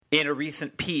In a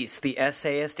recent piece, the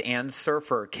essayist and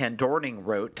surfer Ken Dorning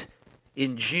wrote,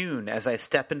 "In June, as I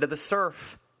step into the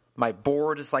surf, my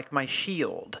board is like my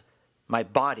shield, my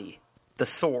body the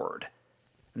sword,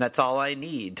 and that's all I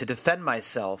need to defend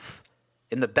myself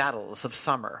in the battles of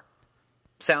summer."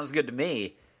 Sounds good to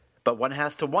me, but one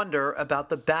has to wonder about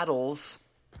the battles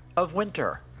of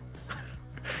winter.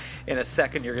 In a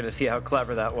second, you're going to see how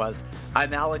clever that was.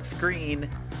 I'm Alex Green,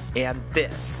 and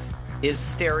this is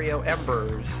Stereo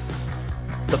Embers,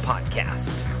 the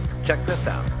podcast. Check this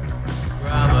out.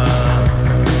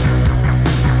 Grammar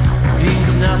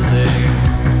means nothing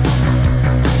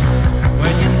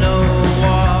when you know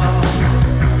what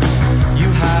you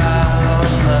have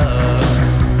heard.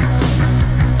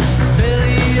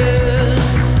 Billion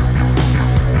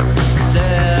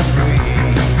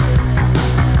debris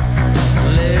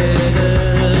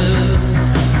litters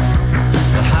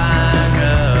the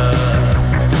hangar.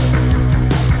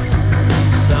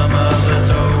 Some of the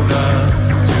donor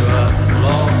to a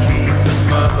lawkeeper's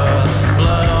mother.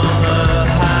 Blood on the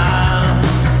hands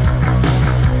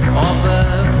of the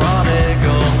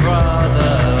prodigal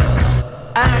brothers.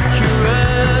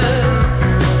 Accurate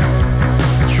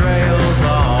trails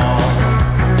on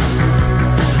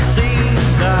the scenes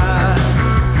that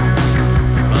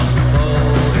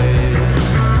unfolded.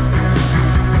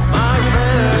 My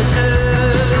version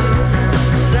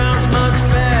sounds much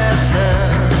better.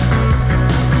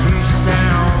 You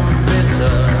sound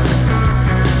bitter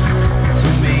to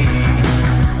me.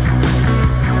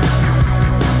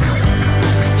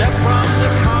 Step from the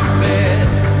cockpit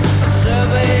and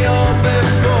survey all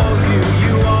before you.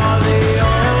 You are the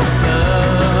author.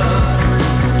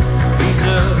 Beat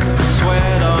of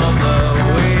sweat on the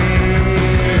wing.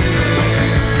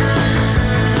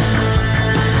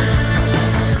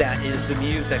 That is the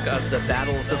music of the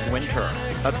Battles of Winter,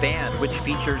 a band which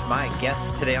features my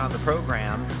guests today on the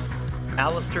program,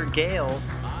 Alistair Gale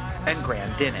and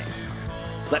Graham Dinning.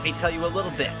 Let me tell you a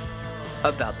little bit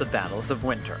about the Battles of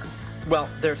Winter. Well,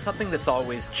 there's something that's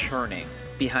always churning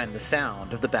behind the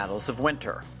sound of the Battles of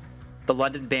Winter. The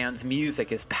London band's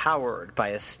music is powered by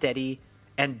a steady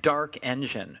and dark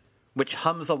engine which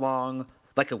hums along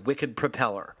like a wicked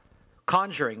propeller,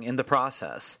 conjuring in the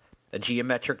process a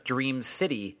geometric dream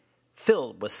city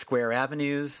filled with square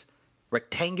avenues,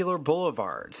 rectangular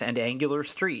boulevards, and angular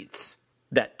streets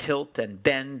that tilt and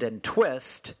bend and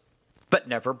twist, but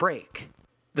never break.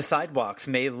 The sidewalks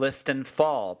may lift and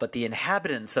fall, but the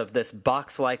inhabitants of this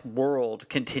box-like world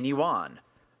continue on,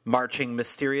 marching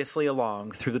mysteriously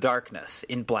along through the darkness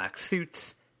in black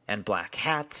suits and black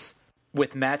hats,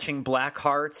 with matching black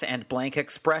hearts and blank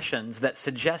expressions that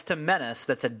suggest a menace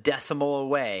that's a decimal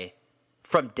away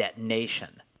from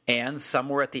detonation. And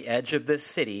somewhere at the edge of this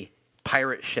city,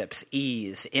 pirate ships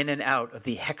ease in and out of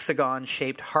the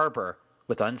hexagon-shaped harbor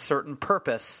with uncertain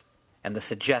purpose and the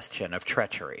suggestion of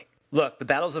treachery. Look, the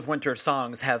Battles of Winter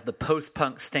songs have the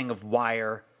post-punk sting of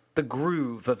Wire, the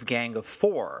groove of Gang of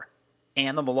Four,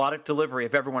 and the melodic delivery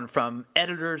of everyone from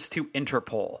Editors to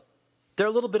Interpol. They're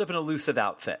a little bit of an elusive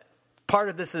outfit. Part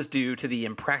of this is due to the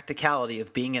impracticality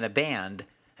of being in a band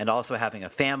and also having a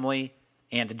family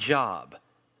and a job.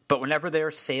 But whenever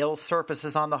their sail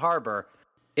surfaces on the harbor,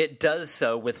 it does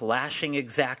so with lashing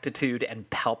exactitude and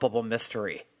palpable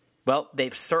mystery. Well,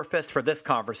 they've surfaced for this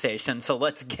conversation, so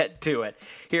let's get to it.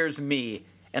 Here's me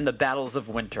and the Battles of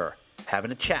Winter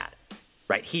having a chat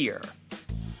right here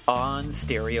on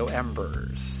Stereo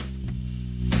Embers,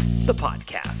 the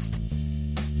podcast.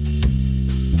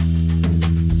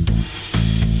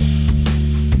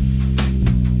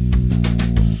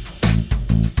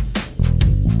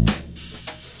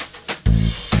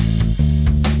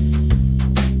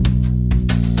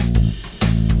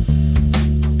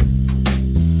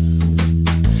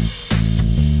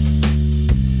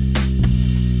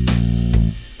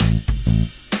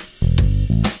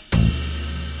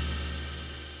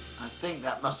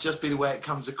 Must just be the way it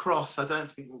comes across. I don't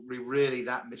think we're really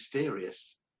that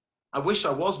mysterious. I wish I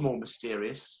was more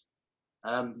mysterious,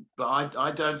 but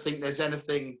I don't think there's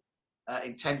anything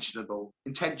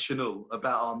intentional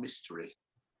about our mystery,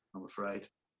 I'm afraid.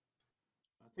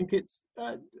 I think it's.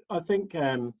 I think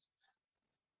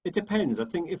it depends. I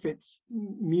think if it's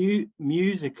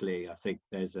musically, I think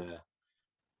there is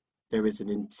an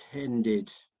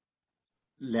intended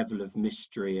level of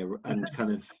mystery and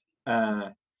kind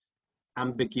of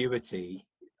ambiguity.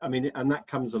 I mean, and that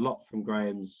comes a lot from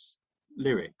Graham's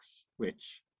lyrics,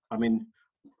 which, I mean,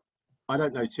 I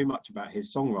don't know too much about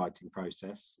his songwriting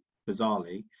process,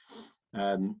 bizarrely,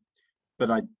 but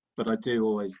I do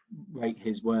always rate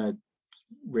his words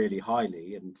really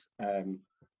highly, and I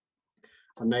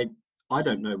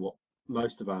don't know what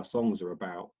most of our songs are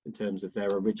about in terms of their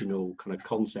original kind of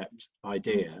concept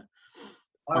idea.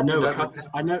 I know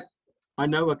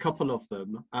a couple of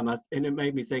them, and it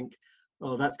made me think,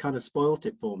 oh, that's kind of spoilt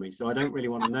it for me, so I don't really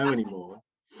want to know anymore.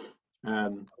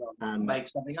 And make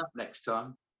something up next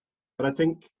time. But I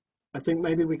think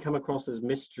maybe we come across as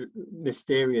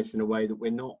mysterious in a way that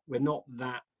we're not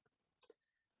that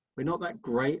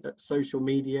great at social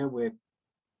media. We're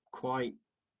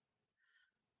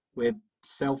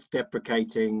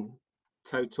self-deprecating,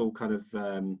 total kind of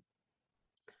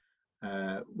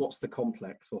what's the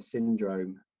complex or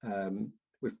syndrome. I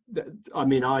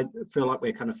feel like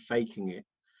we're kind of faking it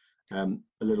a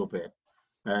little bit,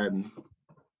 and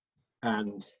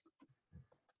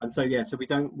so yeah. So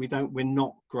we're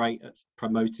not great at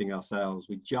promoting ourselves.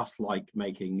 We just like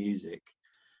making music.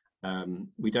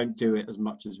 We don't do it as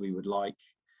much as we would like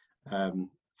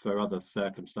for other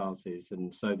circumstances,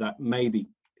 and so that maybe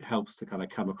helps to kind of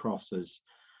come across as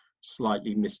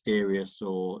slightly mysterious,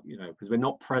 or because we're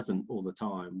not present all the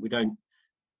time. We don't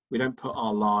put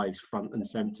our lives front and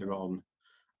center on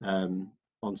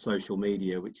social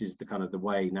media, which is the kind of the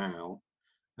way now.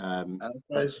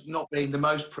 Not being the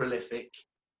most prolific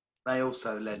may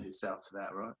also lend itself to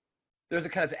that, right? There's a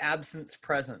kind of absence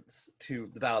presence to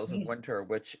the Battles of Winter,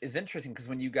 which is interesting because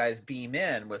when you guys beam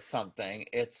in with something,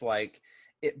 it's like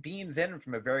it beams in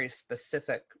from a very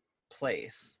specific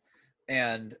place.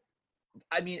 And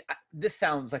I mean, this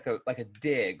sounds like a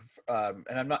dig, and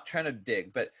I'm not trying to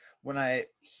dig, but when I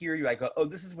hear you, I go, oh,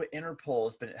 this is what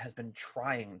Interpol has been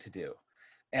trying to do.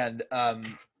 And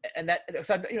that,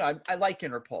 I like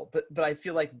Interpol, but I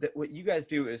feel like that what you guys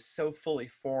do is so fully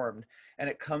formed, and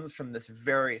it comes from this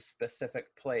very specific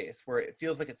place where it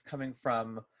feels like it's coming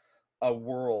from a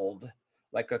world,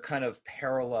 like a kind of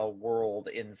parallel world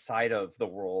inside of the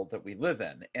world that we live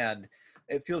in, and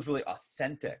it feels really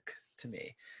authentic to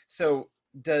me. So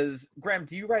Graham,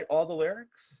 do you write all the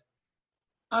lyrics?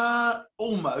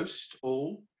 Almost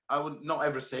all. I would not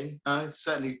everything.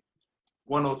 Certainly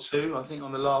one or two. I think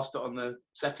on the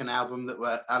second album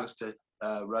that Alistair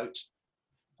wrote,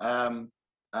 and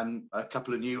a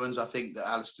couple of new ones. I think that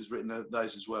Alistair's written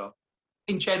those as well.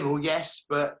 In general, yes,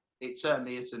 but it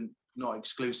certainly isn't, not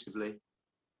exclusively.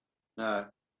 No.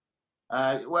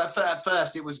 Well, at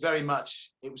first it was very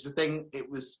much. It was the thing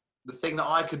that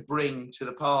I could bring to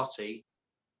the party,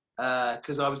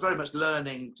 because I was very much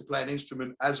learning to play an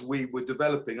instrument as we were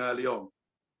developing early on.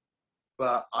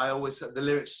 But I always said the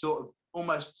lyrics sort of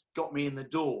almost got me in the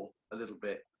door a little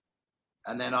bit,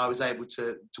 and then I was able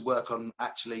to work on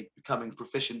actually becoming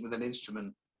proficient with an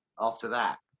instrument after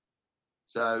that.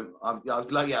 So I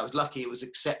was lucky it was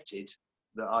accepted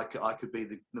that I could be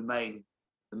the main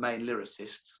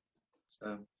lyricist.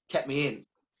 So kept me in.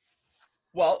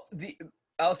 Well,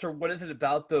 Alistair, what is it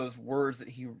about those words that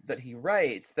he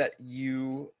writes that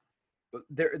you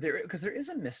there because there is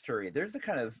a mystery. There's a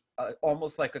kind of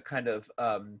almost like a kind of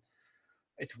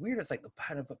it's weird. It's like a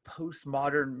kind of a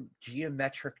postmodern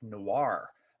geometric noir.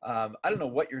 I don't know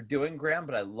what you're doing, Graham,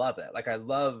 but I love it. Like I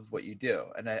love what you do,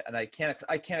 and I can't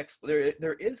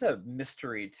there is a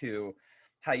mystery to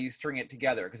how you string it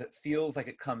together, because it feels like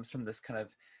it comes from this kind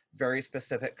of very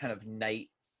specific kind of night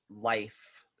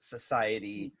life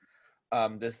society.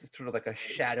 There's sort of like a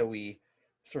shadowy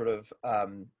sort of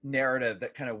narrative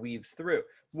that kind of weaves through.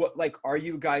 What, like, are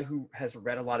you a guy who has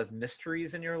read a lot of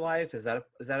mysteries in your life? Does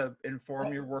that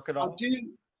inform your work at all?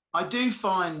 I do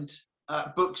find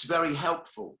books very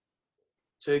helpful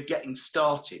to getting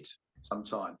started.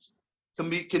 Sometimes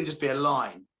can just be a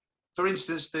line. For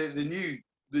instance, the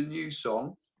new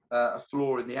song, "A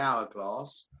Flaw in the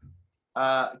Hourglass,"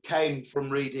 came from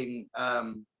reading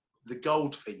The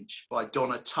Goldfinch by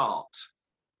Donna Tartt.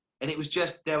 And it was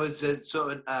just, there was a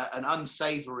sort of an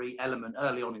unsavory element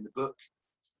early on in the book.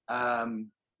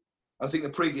 I think the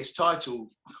previous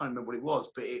title, I can't remember what it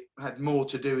was, but it had more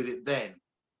to do with it then.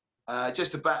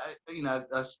 Just about,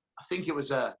 I think it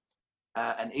was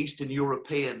an Eastern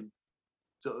European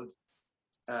sort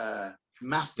of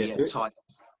mafia type.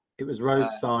 It was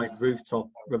roadside, rooftop,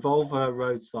 revolver,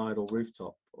 roadside, or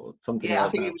rooftop, or something like that. Yeah, I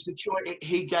think it was the choice.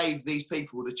 He gave these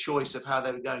people the choice of how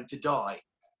they were going to die,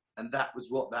 and that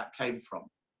was what that came from.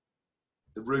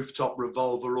 The rooftop,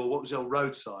 revolver, or what was it?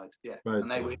 Roadside. Yeah, roadside.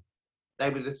 And they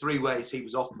were the three ways he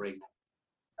was offering,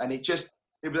 and it just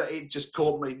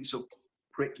caught me, sort of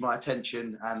pricked my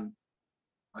attention, and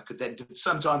I could then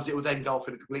sometimes it would then go off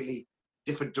in a completely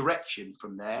different direction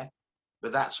from there,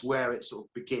 but that's where it sort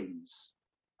of begins.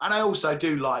 And I also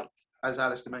do like, as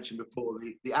Alistair mentioned before,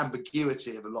 the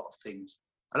ambiguity of a lot of things.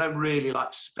 I don't really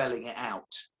like spelling it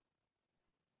out,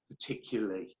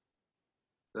 particularly.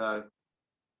 So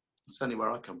It's only where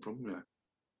I come from.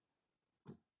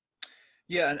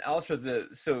 Yeah, and also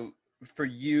so for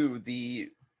you, the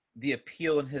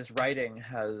appeal in his writing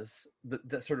has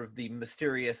the sort of the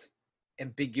mysterious,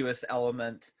 ambiguous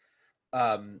element,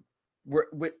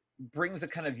 which brings a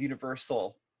kind of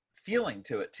universal feeling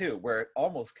to it too, where it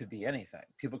almost could be anything.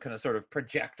 People kind of sort of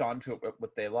project onto it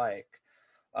what they like.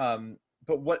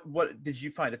 But what did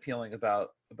you find appealing about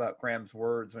Graham's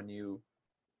words when you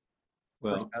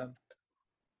first met him?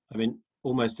 I mean,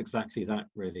 almost exactly that,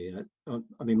 really.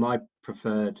 I mean, my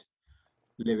preferred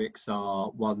lyrics are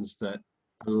ones that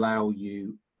allow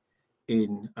you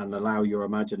in and allow your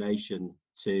imagination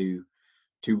to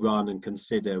run and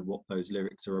consider what those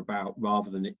lyrics are about, rather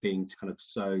than it being kind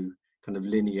of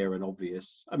linear and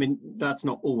obvious. I mean, that's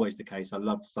not always the case. I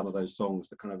love some of those songs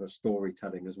that kind of are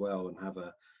storytelling as well and have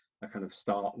a kind of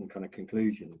start and kind of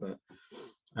conclusion. But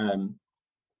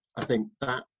I think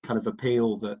that kind of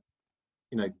appeal that,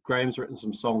 you know, Graham's written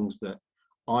some songs that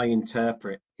I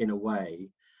interpret in a way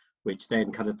which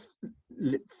then kind of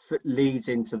leads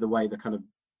into the way the kind of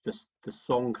the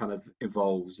song kind of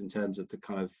evolves in terms of the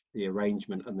kind of the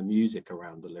arrangement and the music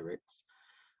around the lyrics.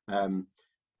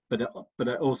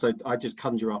 But also I just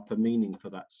conjure up a meaning for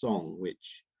that song,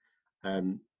 which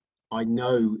I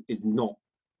know is not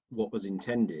what was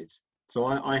intended. So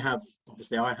I have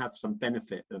some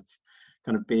benefit of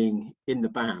kind of being in the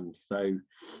band. So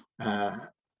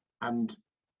and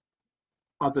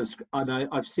others,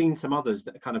 I've seen some others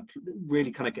that kind of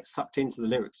really kind of get sucked into the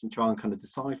lyrics and try and kind of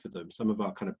decipher them. Some of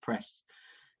our kind of press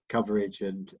coverage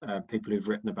and people who've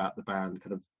written about the band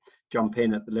kind of jump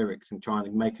in at the lyrics and try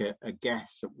and make a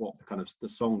guess at what the kind of the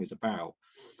song is about.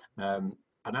 And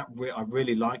that I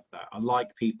really like that. I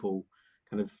like people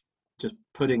kind of just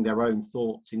putting their own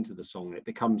thoughts into the song. It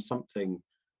becomes something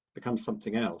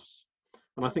else.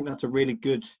 And I think that's a really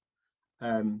good,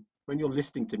 when you're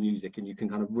listening to music and you can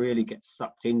kind of really get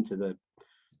sucked into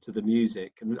the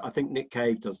music. And I think Nick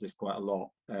Cave does this quite a lot.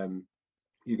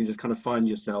 You can just kind of find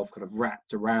yourself kind of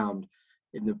wrapped around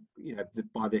in the, you know,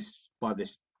 by this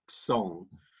song,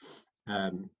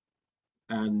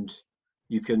 and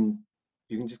you can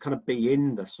just kind of be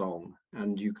in the song,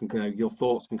 and you can, you know, your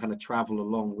thoughts can kind of travel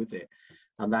along with it,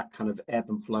 and that kind of ebb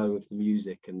and flow of the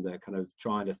music and the kind of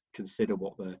trying to consider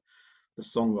what the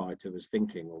songwriter was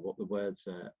thinking, or what the words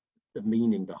are, the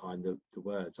meaning behind the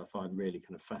words, I find really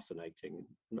kind of fascinating.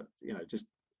 You know, just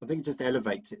I think it just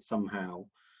elevates it somehow.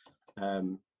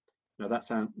 Now that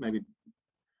sound, maybe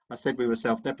I said we were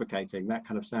self-deprecating, that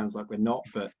kind of sounds like we're not,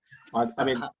 but I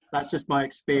mean that's just my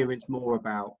experience more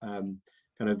about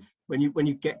kind of when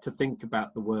you get to think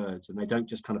about the words and they don't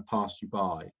just kind of pass you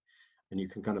by, and you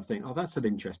can kind of think, oh, that's an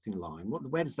interesting line,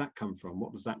 where does that come from,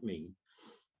 what does that mean?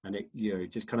 And it, you know,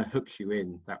 just kind of hooks you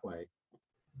in that way.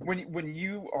 When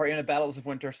you are in a Battles of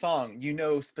Winter song, you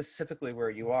know specifically where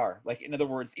you are. Like, in other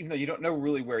words, even though you don't know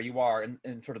really where you are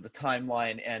in sort of the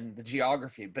timeline and the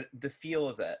geography, but the feel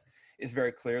of it is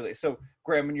very clearly. So,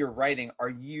 Graham, when you're writing, are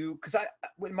you, because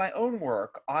in my own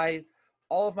work,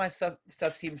 all of my stuff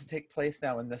seems to take place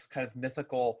now in this kind of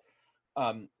mythical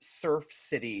surf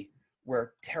city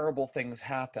where terrible things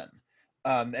happen.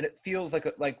 And it feels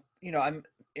like you know, I'm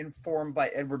informed by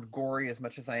Edward Gorey as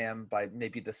much as I am by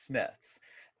maybe the Smiths.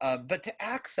 But to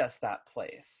access that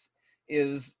place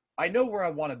is, I know where I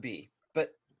want to be,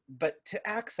 but to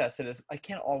access it is, I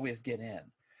can't always get in.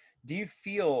 Do you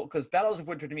feel, because Battles of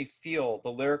Winter to me the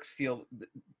lyrics feel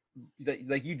that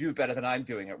like you do better than I'm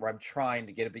doing it, where I'm trying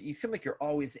to get it, but you seem like you're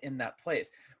always in that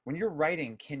place. When you're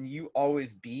writing, can you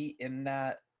always be in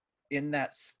that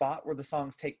spot where the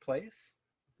songs take place?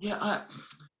 Yeah,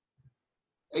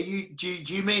 do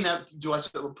you mean do I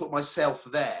sort of put myself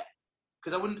there?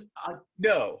 Because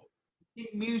No.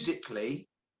 Musically,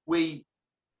 we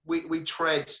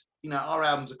tread. You know, our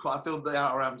albums are quite. I feel that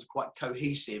our albums are quite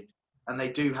cohesive, and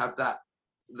they do have that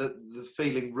the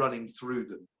feeling running through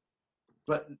them.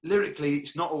 But lyrically,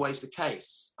 it's not always the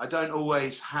case. I don't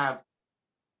always have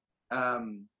a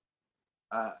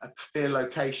clear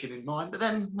location in mind, but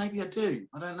then maybe I do.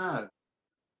 I don't know.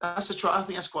 I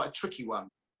think that's quite a tricky one.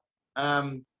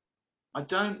 I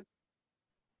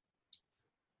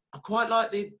quite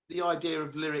like the idea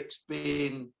of lyrics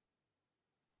being,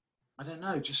 I don't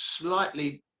know, just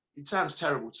slightly, it sounds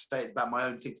terrible to say it about my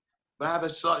own thing,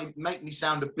 but make me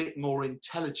sound a bit more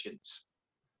intelligent.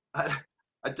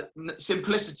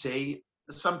 Simplicity,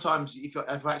 sometimes if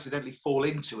I accidentally fall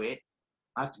into it,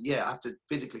 I have to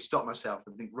physically stop myself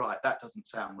and think, right, that doesn't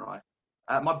sound right.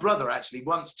 My brother actually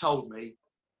once told me,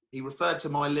 he referred to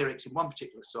my lyrics in one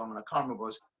particular song, and I can't remember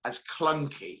what it was, as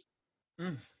clunky.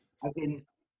 As in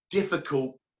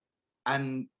difficult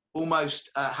and almost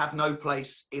have no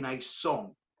place in a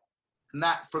song. And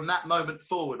that from that moment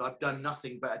forward, I've done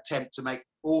nothing but attempt to make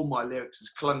all my lyrics as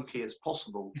clunky as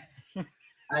possible.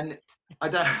 And I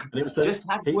don't And it was just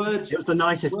have words. It was the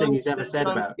nicest thing he's words ever that said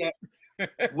don't about it.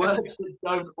 words that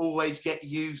don't always get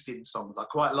used in songs. I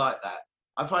quite like that.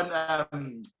 I find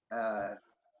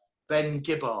Ben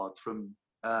Gibbard from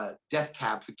Death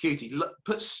Cab for Cutie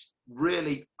puts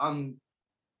really sort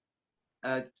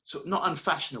of not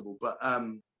unfashionable, but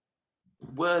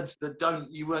words that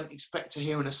you won't expect to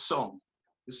hear in a song.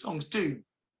 The songs do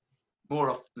more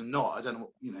often than not. I don't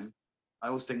know, you know. I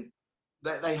always think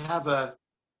that they have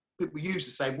people use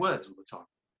the same words all the time.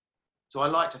 So I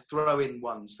like to throw in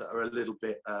ones that are a little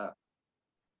bit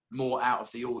more out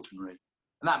of the ordinary,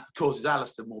 and that causes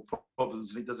Alistair more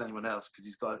problems than it does anyone else, because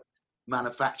he's got to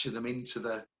manufacture them into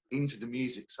the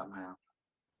music somehow.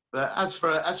 But as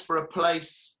for a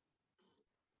place,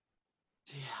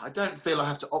 yeah, I don't feel I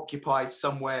have to occupy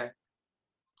somewhere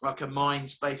like a mind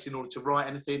space in order to write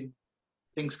anything.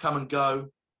 Things come and go,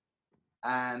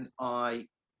 and I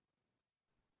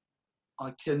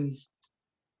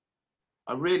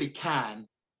really can.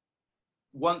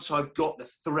 Once I've got the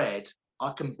thread,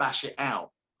 I can bash it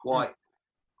out quite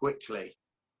quickly.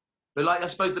 But like, I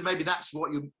suppose that maybe that's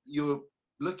what you're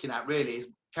looking at really, is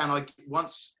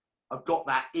once I've got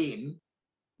that in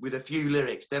with a few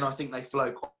lyrics, then I think they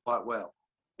flow quite well.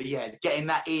 But yeah, getting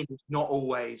that in is not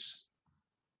always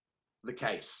the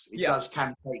case. It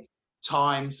can take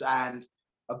times, and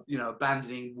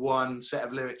abandoning one set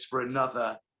of lyrics for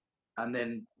another, and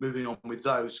then moving on with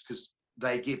those because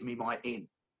they give me my in.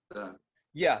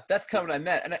 Yeah, that's kind of what I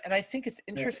meant, and I think it's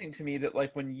interesting to me that,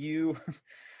 like, when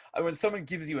when someone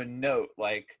gives you a note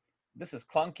like, this is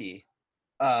clunky,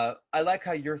 I like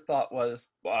how your thought was,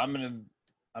 well, I'm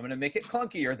gonna make it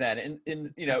clunkier then,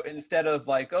 in instead of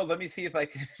like, oh, let me see if I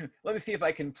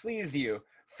can please you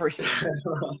for you.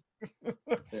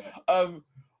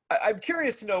 I'm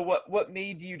curious to know what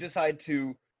made you decide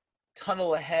to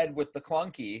tunnel ahead with the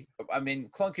clunky. I mean,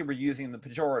 clunky we're using the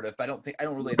pejorative, but I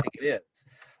don't really think it is.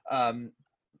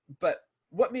 But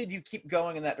what made you keep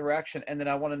going in that direction? And then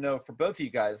I want to know, for both of you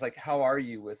guys, like, how are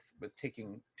you with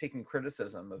taking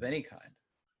criticism of any kind?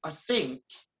 I think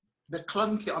the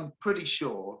clunky, I'm pretty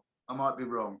sure, I might be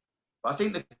wrong, but I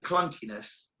think the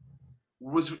clunkiness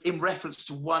was in reference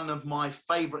to one of my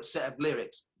favourite set of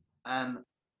lyrics. And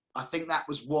I think that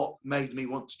was what made me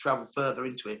want to travel further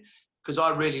into it, because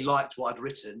I really liked what I'd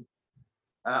written.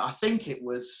 I think it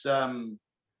was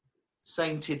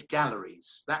Sainted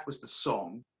Galleries. That was the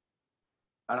song.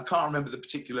 And I can't remember the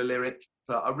particular lyric,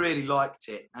 but I really liked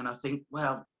it. And I think,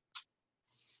 well,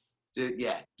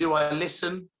 do I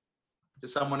listen to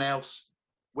someone else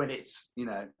when it's,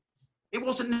 it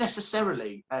wasn't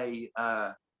necessarily a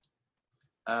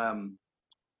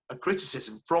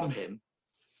criticism from him.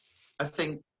 I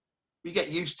think we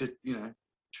get used to,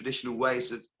 traditional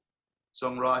ways of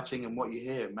songwriting and what you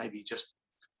hear. Maybe just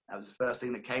that was the first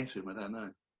thing that came to him. I don't know.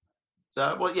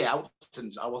 So, well, yeah,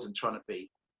 I wasn't trying to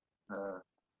be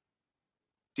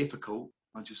difficult.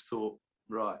 I just thought,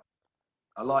 right,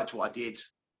 I liked what I did,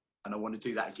 and I want to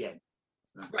do that again.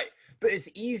 So. Right, but it's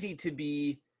easy to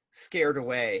be scared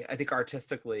away, I think,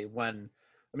 artistically. Alistair,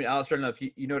 I don't know if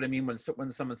you know what I mean when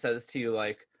someone says to you,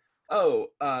 like, oh,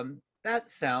 that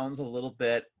sounds a little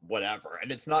bit whatever, and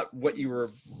it's not what you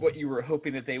were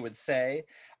hoping that they would say.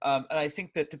 And I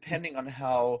think that depending on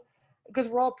how, because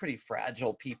we're all pretty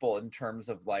fragile people in terms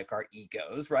of like our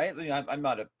egos, right? I'm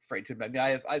not afraid to admit.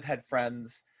 I've had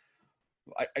friends.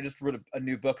 I just wrote a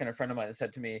new book, and a friend of mine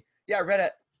said to me, "Yeah, I read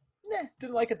it.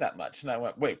 Didn't like it that much." And I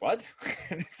went, "Wait, what?"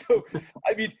 So,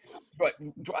 but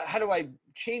how do I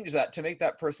change that to make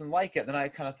that person like it? And then I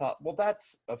kind of thought, well,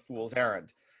 that's a fool's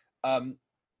errand.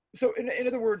 So in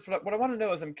other words, what I want to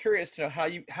know is, I'm curious to know how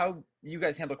you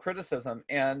guys handle criticism,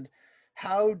 and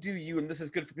how do you, and this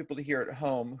is good for people to hear at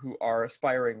home who are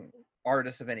aspiring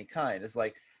artists of any kind, is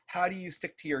like, how do you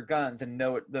stick to your guns and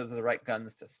know those are the right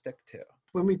guns to stick to?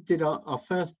 When we did our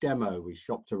first demo, we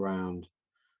shopped around,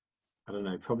 I don't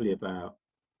know, probably about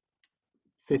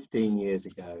 15 years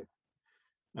ago.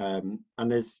 And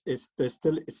it's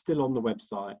still on the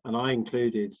website, and I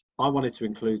wanted to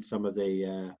include some of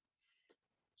the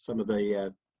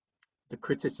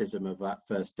criticism of that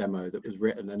first demo that was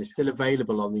written, and it's still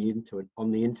available on the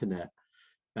internet.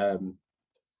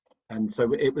 And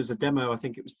so it was a demo. I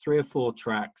think it was 3 or 4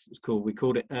 tracks. We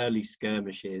called it Early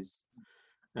Skirmishes.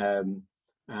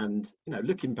 And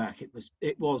looking back,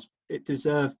 it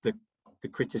deserved the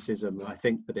criticism, I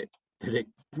think, that it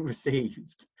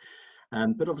received.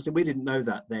 But obviously we didn't know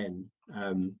that then.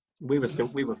 We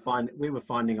were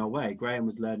finding our way. Graham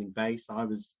was learning bass. I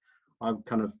was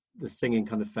the singing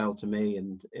kind of fell to me,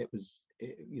 and it was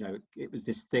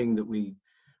this thing that we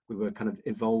were kind of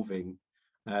evolving,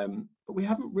 but we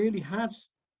haven't really had,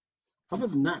 other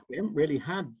than that, we haven't really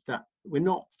had that. We're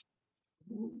not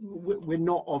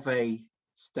of a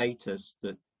status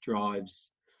that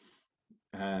drives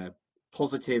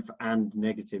positive and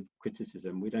negative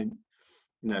criticism. We don't,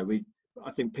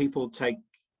 I think people take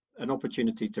an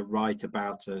opportunity to write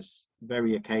about us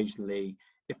very occasionally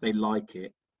if they like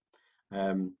it.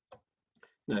 I've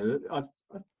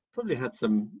probably had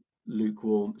some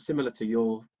lukewarm, similar to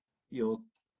your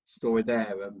story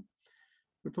there.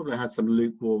 We probably had some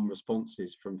lukewarm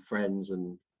responses from friends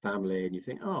and family, and you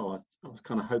think, oh, I was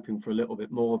kind of hoping for a little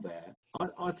bit more there.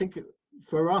 I think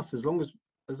for us, as long as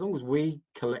we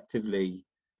collectively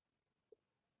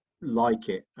like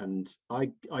it, and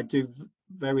I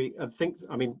think,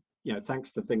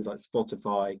 thanks to things like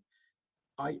Spotify,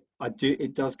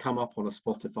 it does come up on a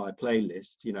Spotify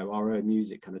playlist. Our own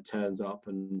music kind of turns up,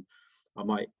 and I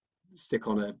might stick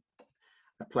on a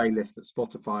playlist that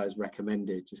Spotify has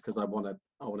recommended just because I want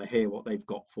to hear what they've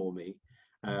got for me,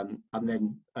 and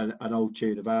then an old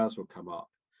tune of ours will come up,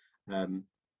 and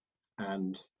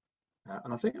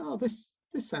I think, oh, this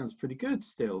sounds pretty good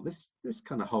still. This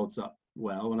kind of holds up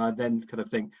well, and I then kind of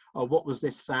think, oh, what was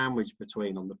this sandwich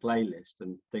between on the playlist,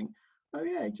 and think, oh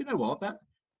yeah, do you know what,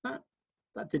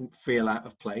 that didn't feel out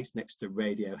of place next to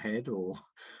Radiohead or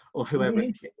whoever,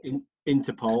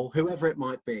 Interpol, whoever it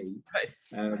might be.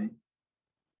 Right.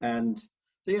 And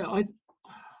so yeah, I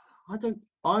don't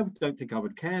think I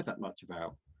would care that much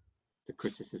about the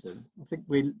criticism. I think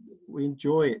we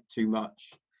enjoy it too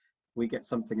much. We get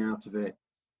something out of it.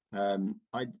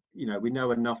 We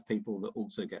know enough people that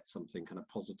also get something kind of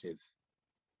positive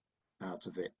out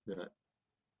of it, that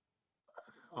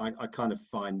I kind of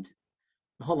find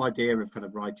the whole idea of kind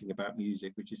of writing about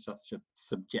music, which is such a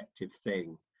subjective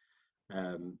thing,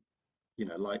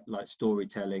 like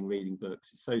storytelling, reading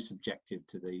books, it's so subjective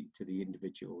to the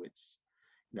individual. It's,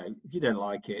 if you don't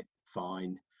like it,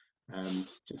 fine.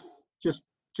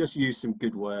 Just use some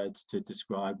good words to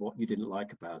describe what you didn't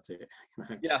like about it.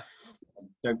 Yeah.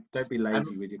 Don't be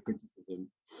lazy with your criticism.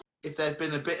 If there's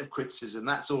been a bit of criticism,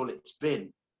 that's all it's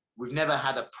been. We've never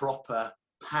had a proper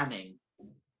panning.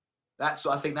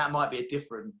 I think that might be a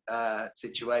different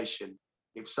situation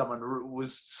if someone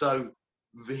was so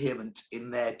vehement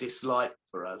in their dislike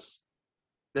for us.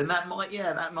 Then that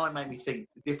might make me think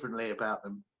differently about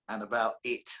them and about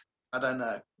it. I don't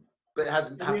know, but it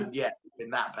hasn't happened yet. It's been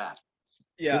that bad.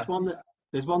 Yeah.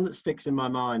 There's one that sticks in my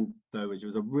mind though, which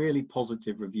was a really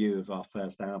positive review of our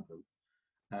first album,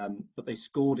 but they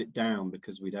scored it down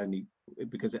because it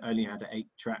only had 8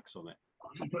 tracks on it.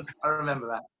 I remember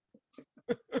that.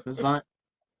 It's like,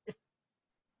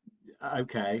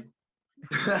 okay.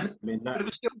 But it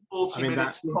was still 40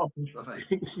 minutes long.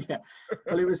 Yeah.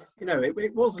 Well, it was,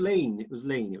 it was lean. It was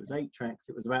lean. It was 8 tracks.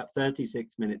 It was about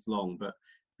 36 minutes long, but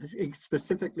it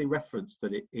specifically referenced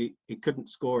that it couldn't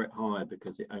score it higher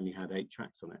because it only had 8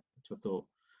 tracks on it, which I thought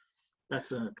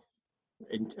that's an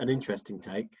interesting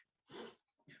take.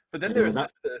 But then there's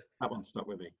that one stuck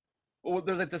with me. Well,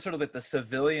 there's like this sort of like the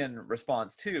civilian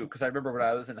response too, because I remember when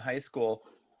I was in high school,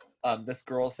 this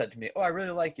girl said to me, "Oh, I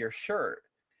really like your shirt,"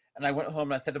 and I went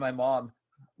home and I said to my mom,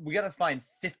 "We got to find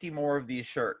 50 more of these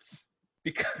shirts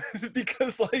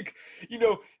because like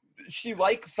she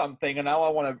likes something, and now I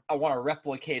want to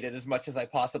replicate it as much as I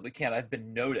possibly can. I've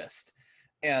been noticed."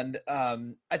 And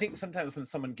I think sometimes when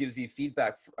someone gives you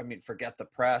feedback, forget the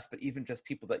press, but even just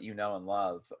people that you know and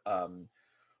love,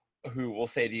 who will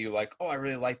say to you like, "Oh, I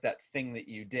really like that thing that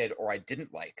you did," or "I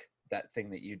didn't like that thing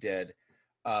that you did."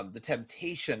 The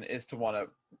temptation is to want to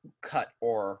cut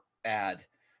or add,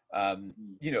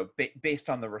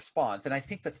 based on the response. And I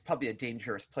think that's probably a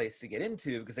dangerous place to get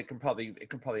into, because it can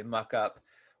probably muck up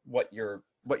what you're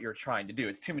trying to do.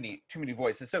 It's too many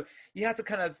voices. So you have to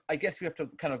kind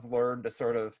of learn to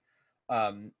sort of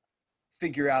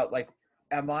figure out, like,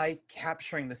 am I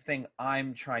capturing the thing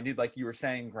I'm trying to do, like you were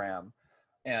saying, Graham,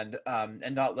 and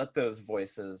not let those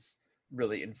voices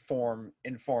really inform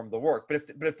the work. But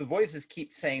if the voices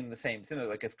keep saying the same thing,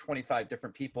 like if 25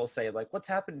 different people say like, "What's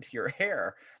happened to your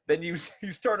hair?" then you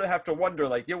start to have to wonder,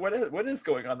 like, yeah, what is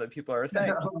going on that people are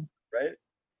saying, right?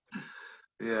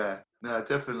 Yeah, no,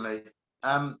 definitely.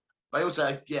 I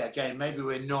also, again, maybe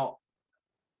we're not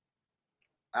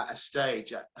at a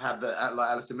stage like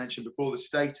Alistair mentioned before, the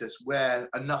status where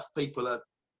enough people are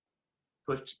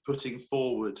putting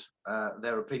forward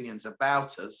their opinions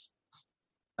about us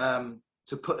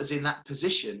to put us in that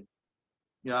position.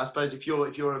 I suppose if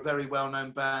you're a very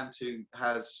well-known band who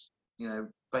has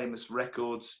famous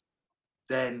records,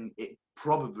 then it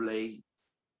probably,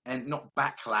 and not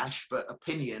backlash, but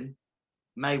opinion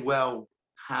may well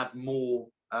have more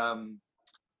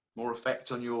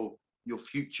effect on your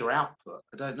future output.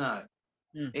 I don't know.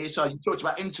 So you talked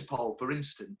about Interpol, for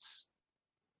instance.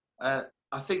 I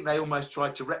think they almost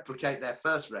tried to replicate their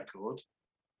first record,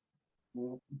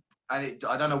 and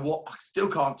I don't know what. I still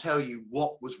can't tell you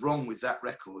what was wrong with that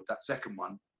record, that second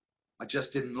one. I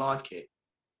just didn't like it,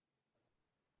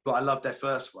 but I loved their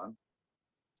first one.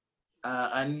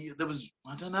 And there was,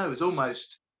 I don't know, it was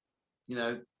almost,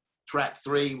 track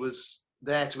 3 was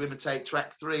there to imitate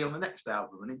track 3 on the next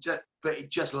album, and it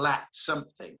just lacked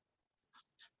something.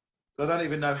 So I don't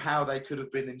even know how they could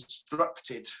have been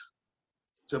instructed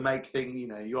to make things.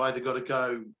 You either got to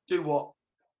go do what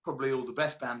probably all the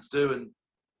best bands do, and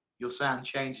your sound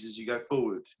changes as you go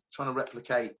forward. Trying to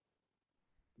replicate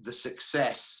the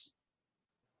success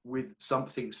with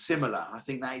something similar, I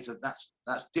think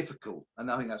that's difficult, and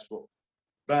I think that's what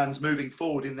bands moving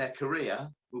forward in their career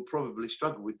will probably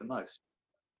struggle with the most.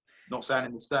 Not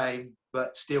sounding the same,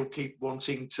 but still keep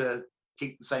wanting to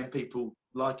keep the same people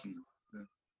liking them.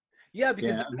 Yeah,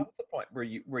 because it comes to a point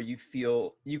where you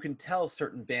feel you can tell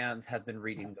certain bands have been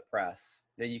reading the press.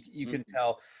 You can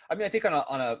tell. I mean, I think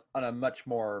on a much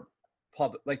more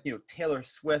public, like Taylor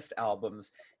Swift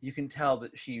albums, you can tell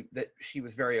that she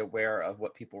was very aware of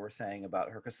what people were saying about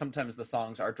her, because sometimes the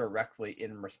songs are directly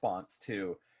in response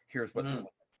to here's what someone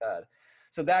said.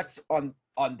 So that's on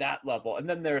that level, and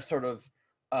then there's sort of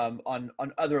on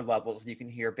other levels you can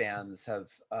hear bands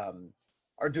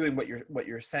are doing what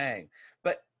you're saying,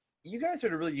 but you guys are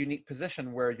in a really unique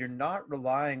position where you're not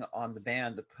relying on the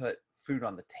band to put food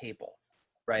on the table,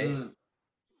 right?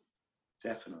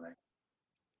 Definitely.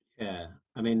 Yeah,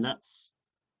 I mean that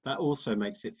also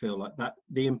makes it feel like that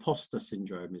the imposter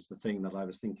syndrome is the thing that I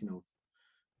was thinking of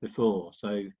before.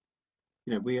 So,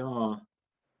 we are,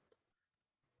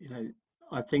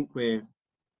 I think we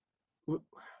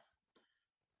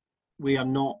are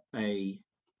not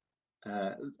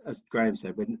as Graham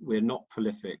said, we're not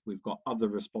prolific. We've got other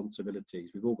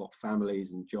responsibilities. We've all got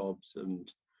families and jobs,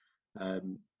 and I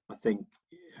think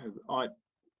I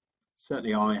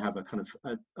have a kind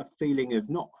of a feeling of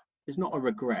it's not a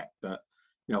regret, but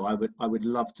I would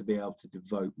love to be able to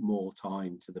devote more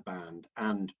time to the band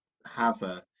and have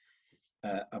a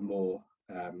more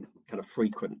kind of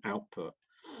frequent output.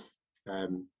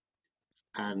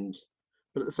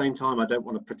 But at the same time, I don't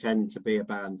want to pretend to be a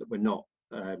band that we're not.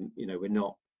 We're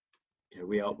not.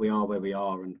 We are where we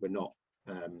are, and we're not.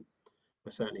 We're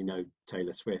certainly no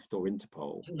Taylor Swift or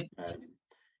Interpol.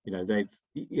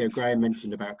 Graham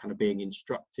mentioned about kind of being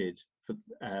instructed for,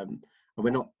 and we're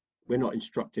not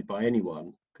instructed by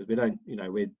anyone, because we don't.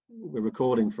 We're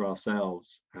recording for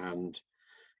ourselves, and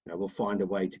we'll find a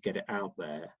way to get it out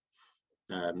there.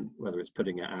 Whether it's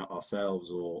putting it out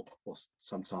ourselves or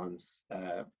sometimes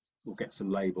we'll get some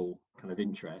label kind of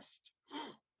interest.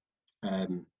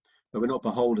 But we're not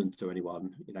beholden to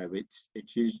anyone.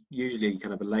 It's usually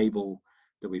kind of a label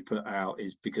that we put out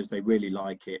is because they really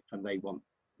like it and they want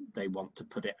to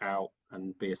put it out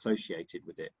and be associated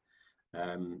with it,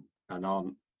 and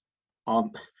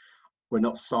we're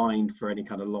not signed for any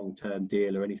kind of long-term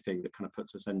deal or anything that kind of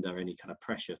puts us under any kind of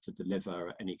pressure to deliver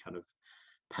at any kind of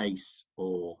pace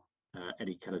or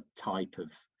any kind of type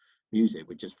of music.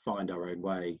 We just find our own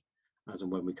way as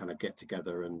and when we kind of get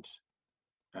together, and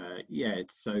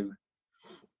it's so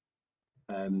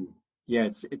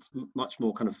it's much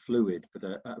more kind of fluid, but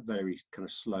at a very kind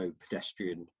of slow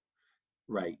pedestrian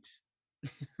rate.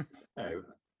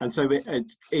 And so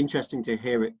it's interesting to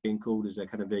hear it being called as a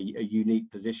kind of a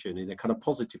unique position in a kind of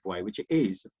positive way, which it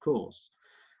is, of course.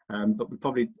 But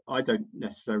I don't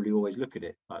necessarily always look at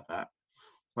it like that.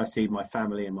 I see my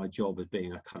family and my job as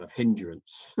being a kind of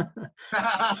hindrance.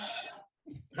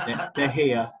 They're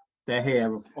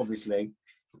here, obviously.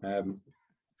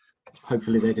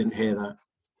 Hopefully they didn't hear that.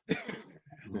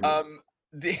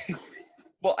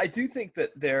 Well, I do think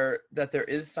that there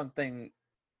is something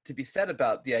to be said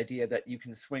about the idea that you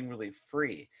can swing really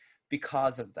free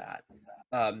because of that.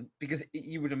 Because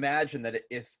you would imagine that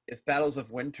if Battles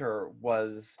of Winter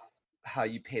was how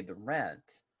you paid the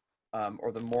rent,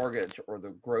 or the mortgage, or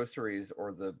the groceries,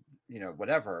 or the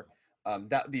whatever,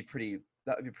 that would be pretty.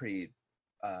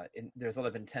 There's a lot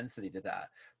of intensity to that.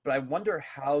 But I wonder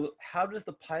how does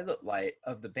the pilot light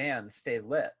of the band stay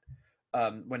lit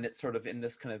when it's sort of in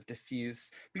this kind of diffuse?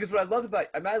 Because what I love about,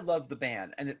 I love the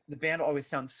band, and the band always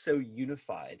sounds so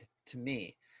unified to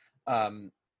me,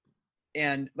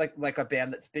 and like a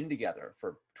band that's been together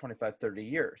for 25, 30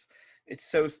 years.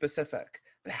 It's so specific.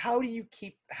 But how do you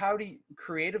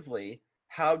creatively,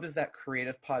 how does that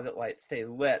creative pilot light stay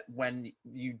lit when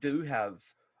you do have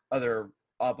other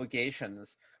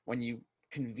obligations? When you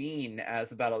convene as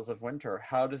the Battles of Winter,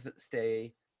 how does it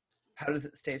stay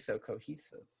so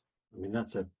cohesive? I mean,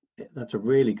 that's a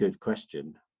really good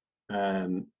question. I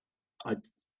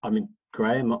mean,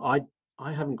 Graham, I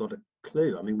haven't got a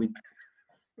clue. I mean,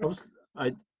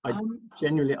 I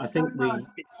genuinely, I think we. Do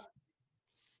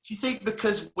you think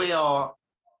because we are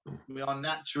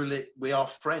naturally, we are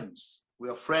friends. We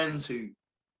are friends who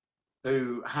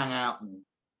hang out and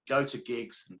go to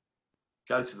gigs and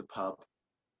go to the pub.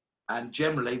 And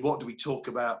generally, what do we talk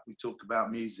about? We talk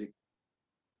about music.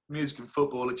 Music and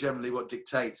football are generally what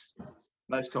dictates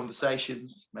most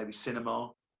conversations, maybe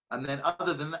cinema. And then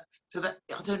other than that,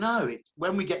 I don't know.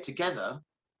 When we get together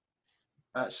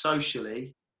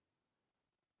socially,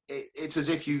 it's as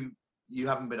if you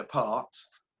haven't been apart.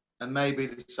 And maybe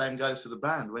the same goes for the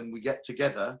band. When we get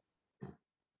together,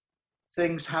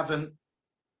 things haven't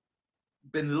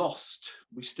been lost.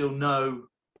 We still know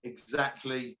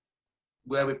exactly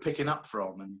where we're picking up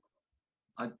from.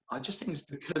 And I just think it's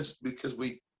because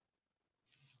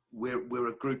we're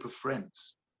a group of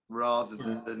friends rather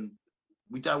than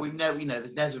we've never,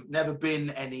 there's never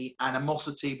been any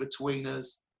animosity between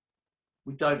us.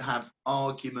 We don't have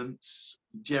arguments.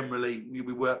 Generally,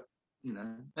 we work.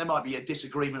 There might be a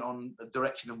disagreement on the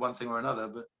direction of one thing or another,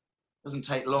 but it doesn't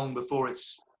take long before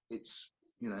it's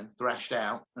thrashed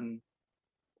out. And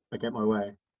I get my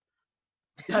way.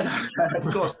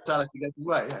 Of course, Alex gets his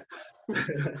way.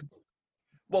 Yeah.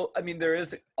 Well, I mean, there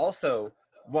is also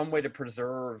one way to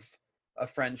preserve a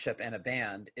friendship and a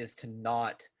band is to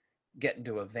not get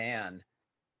into a van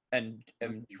and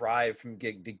drive from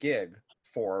gig to gig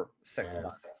for 6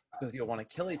 months because you'll want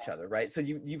to kill each other, right? So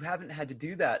you haven't had to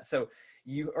do that. So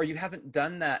you haven't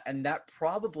done that, and that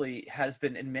probably has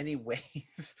been in many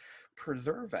ways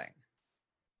preserving.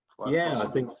 I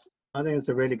think it's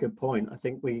a really good point. I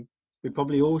think we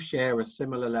probably all share a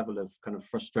similar level of kind of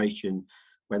frustration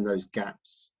when those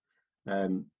gaps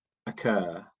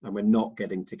occur and we're not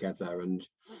getting together, and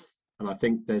I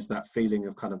think there's that feeling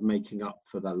of kind of making up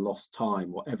for that lost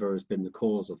time, whatever has been the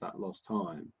cause of that lost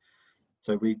time.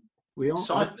 So we are,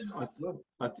 so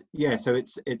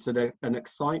it's an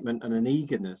excitement and an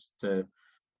eagerness to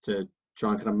try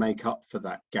and kind of make up for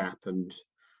that gap, and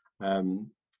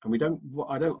we don't.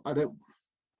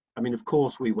 I mean, of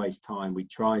course, we waste time. We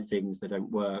try things that don't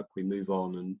work. We move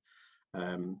on,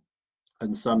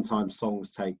 and sometimes songs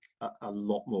take a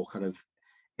lot more kind of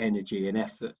energy and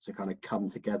effort to kind of come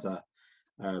together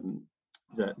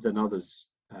than others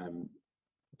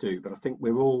do. But I think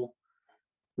we all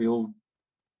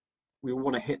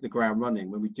want to hit the ground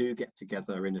running when we do get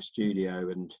together in a studio,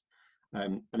 and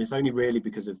it's only really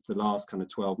because of the last kind of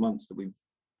 12 months that we've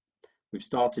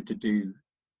started to do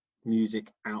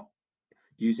music out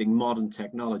using modern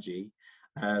technology.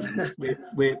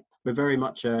 We're very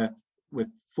much with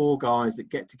 4 guys that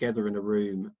get together in a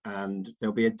room, and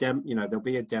there'll be a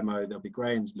demo, there'll be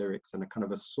Graham's lyrics and a kind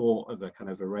of a sort of a kind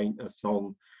of a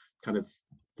song kind of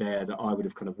there that I would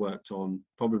have kind of worked on,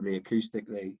 probably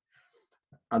acoustically.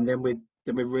 And then we're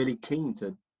really keen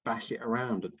to bash it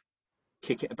around and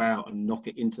kick it about and knock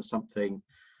it into something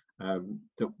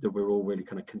that we're all really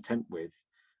kind of content with,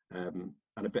 and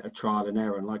a bit of trial and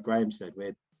error. And like Graham said,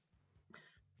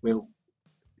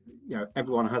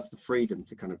 everyone has the freedom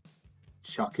to kind of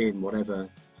chuck in whatever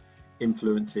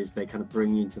influences they kind of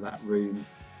bring into that room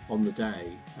on the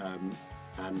day,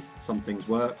 and some things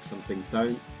work, some things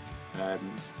don't,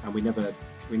 and we never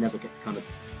get kind of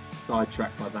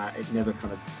sidetracked by that. It never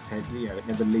kind of it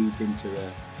never leads into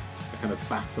a kind of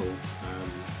battle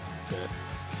that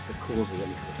causes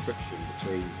any kind of friction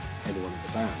between anyone in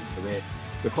the band. So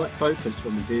we're quite focused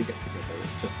when we do get together.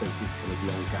 It's just those kind of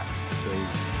long gaps between.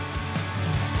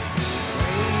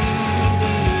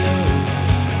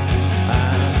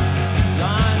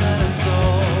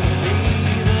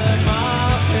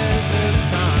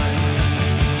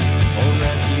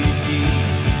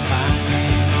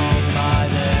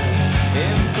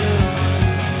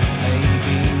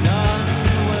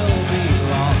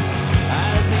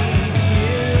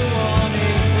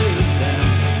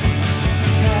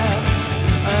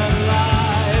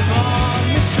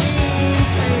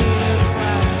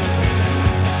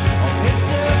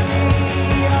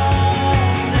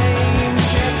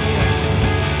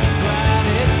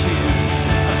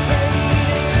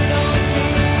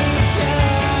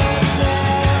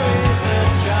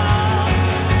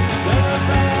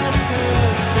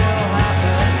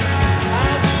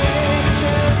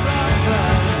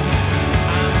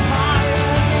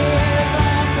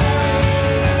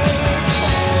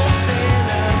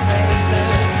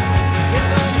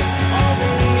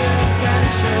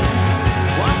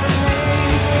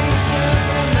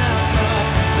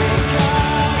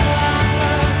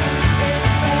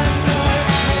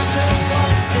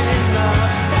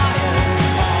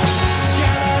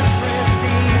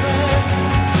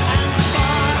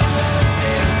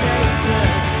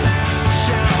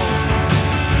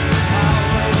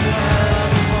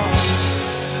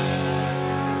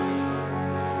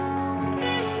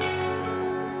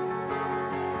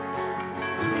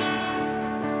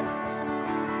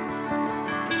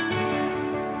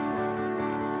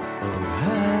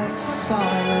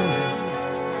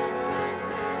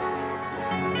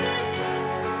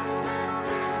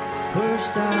 push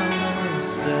down the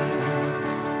stairs.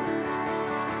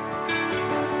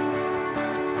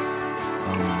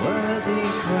 Unworthy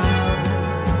crowd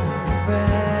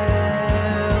bearer.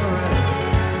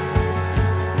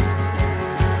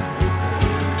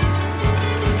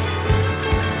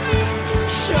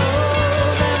 Show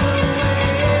them the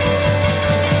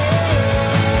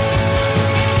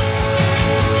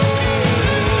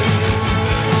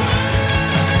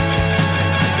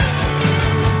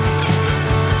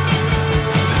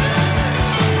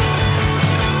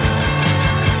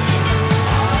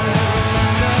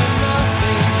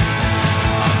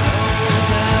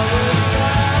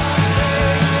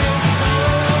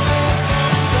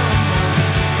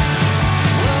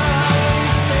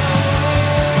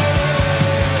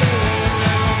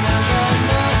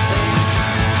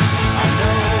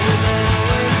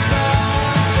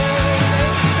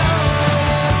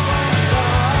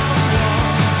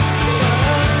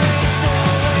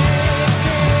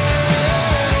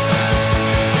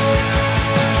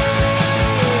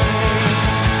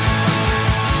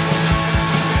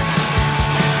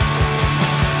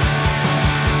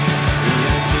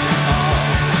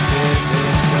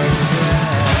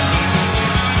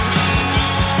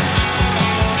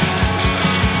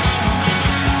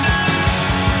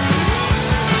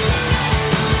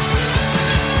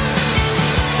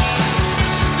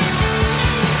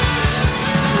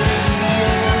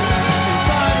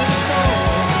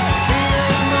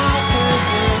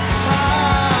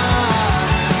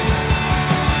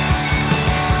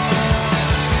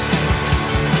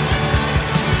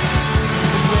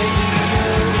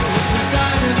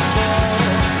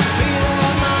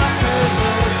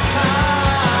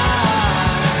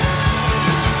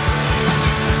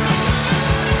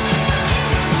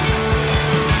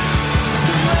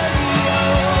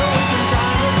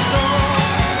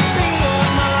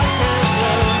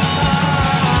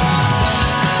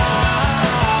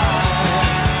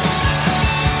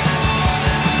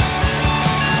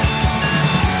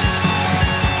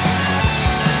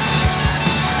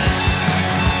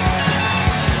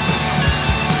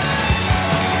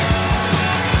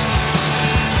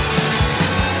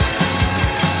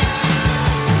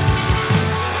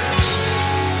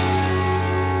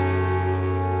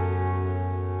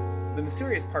The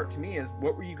mysterious part to me is,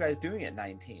 what were you guys doing at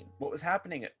 19? What was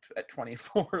happening at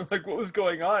 24? Like, what was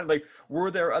going on? Like,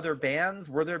 were there other bands?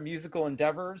 Were there musical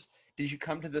endeavors? Did you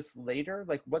come to this later?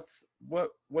 Like, what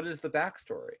is the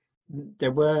backstory? There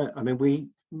were, I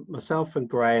mean, myself and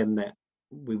Graham met,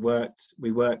 we worked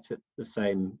at the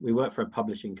same, we worked for a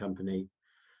publishing company.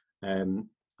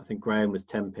 I think Graham was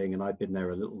temping and I'd been there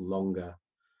a little longer.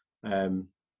 And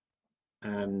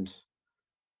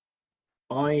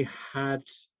I had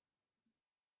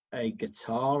a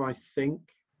guitar, I think,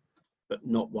 but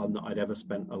not one that I'd ever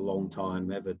spent a long time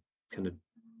ever kind of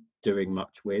doing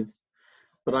much with.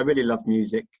 But I really loved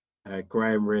music.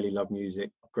 Graham really loved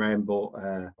music. Graham bought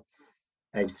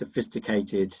a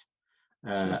sophisticated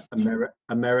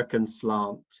American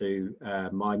slant to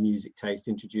my music taste,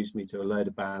 introduced me to a load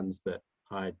of bands that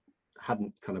I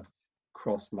hadn't kind of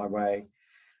crossed my way.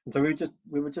 And so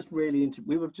we were just really into,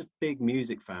 we were just big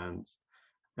music fans.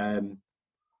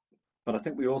 But I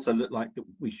think we also looked like that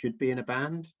we should be in a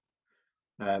band.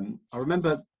 I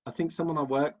remember, I think someone I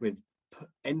worked with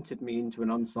entered me into an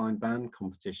unsigned band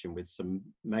competition with some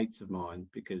mates of mine,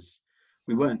 because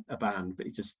we weren't a band, but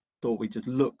he just thought we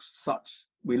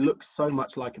looked so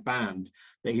much like a band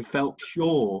that he felt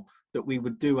sure that we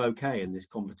would do okay in this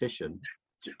competition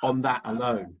on that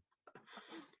alone.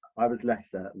 I was less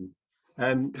certain.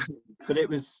 But it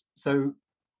was, so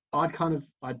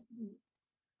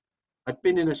I'd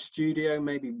been in a studio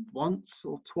maybe once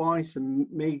or twice, and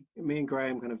me and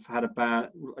Graham kind of had a band,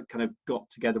 kind of got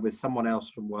together with someone else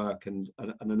from work and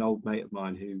an old mate of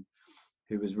mine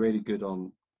who was really good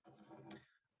on,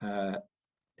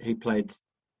 he played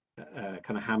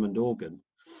kind of Hammond organ,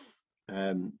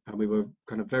 and we were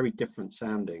kind of very different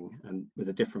sounding and with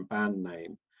a different band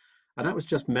name. And that was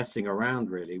just messing around,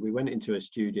 really. We went into a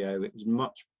studio,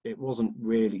 it wasn't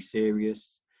really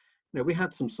serious. You know, we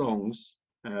had some songs.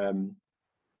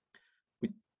 We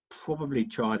probably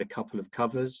tried a couple of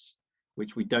covers,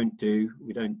 which we don't do.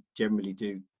 We don't generally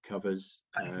do covers.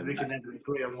 We can never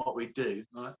agree on what we do,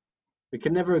 right? We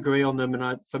can never agree on them,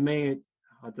 and for me,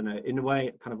 I don't know. In a way,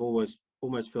 it kind of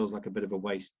almost feels like a bit of a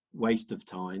waste of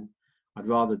time. I'd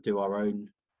rather do our own.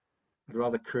 I'd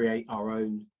rather create our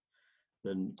own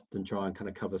than try and kind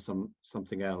of cover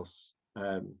something else.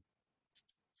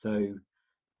 So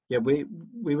yeah, we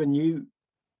were new.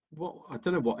 I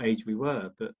don't know what age we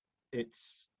were, but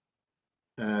it's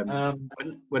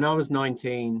when I was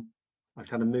 19, I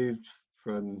kind of moved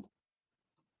from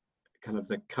kind of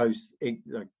the coast,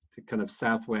 the kind of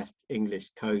southwest English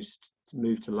coast, to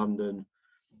move to London,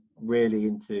 really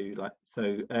into like,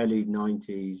 so early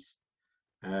 90s.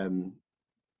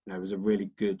 It was a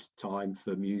really good time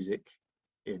for music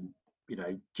in,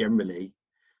 generally,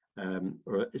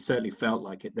 or it certainly felt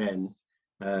like it then.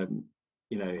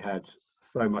 Had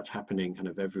so much happening kind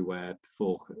of everywhere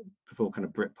before kind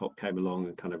of Britpop came along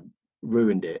and kind of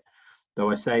ruined it. Though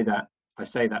I say that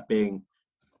being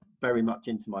very much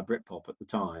into my Britpop at the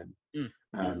time,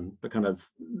 but kind of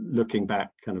looking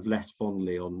back kind of less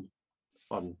fondly on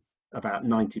about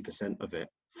 90% of it.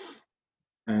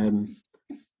 And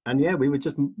yeah, we were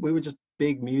just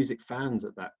big music fans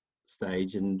at that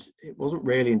stage, and it wasn't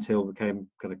really until we became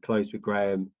kind of close with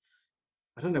Graham,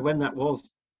 I don't know when that was,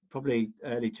 probably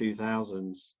early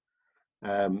 2000s,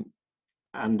 and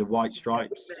the White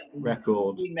Stripes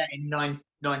record. We met in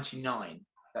 1999.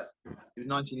 It was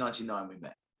 1999 we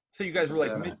met. So you guys were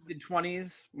like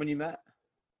mid-20s when you met?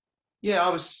 Yeah, I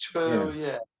was 12.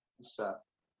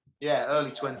 Yeah,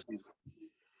 early 20s.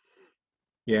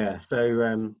 Yeah,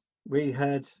 so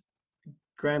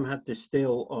Graham had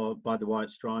Distill by the White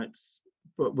Stripes,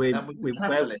 but where we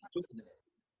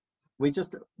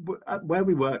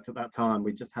worked at that time,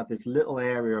 we just had this little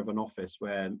area of an office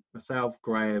where myself,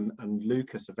 Graham, and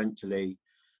Lucas eventually,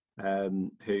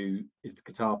 who is the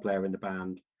guitar player in the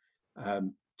band,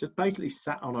 just basically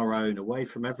sat on our own, away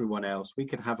from everyone else. We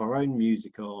could have our own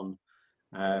music on,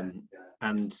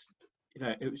 and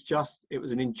it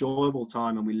was an enjoyable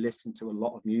time, and we listened to a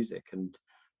lot of music.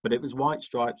 But it was White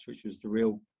Stripes which was the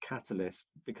real catalyst,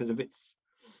 because of its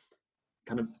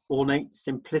kind of ornate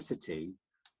simplicity.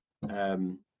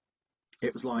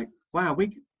 It was like, wow,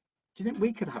 do you think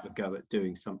we could have a go at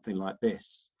doing something like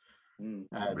this?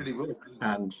 Really would.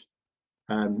 And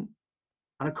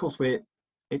of course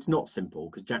it's not simple,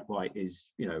 because Jack White is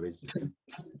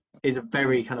a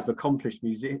very kind of accomplished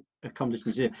musician,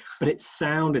 but it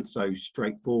sounded so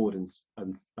straightforward and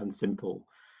simple.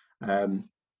 I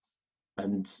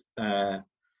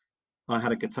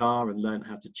had a guitar and learned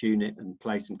how to tune it and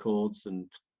play some chords,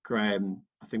 and Graham,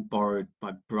 I think, borrowed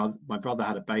my brother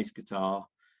had a bass guitar,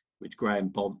 which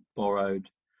Graham borrowed.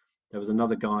 There was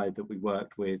another guy that we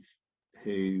worked with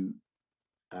who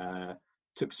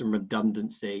took some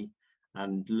redundancy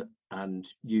and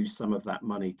used some of that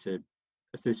money to,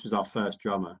 as this was our first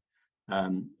drummer,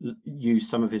 used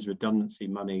some of his redundancy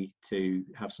money to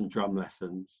have some drum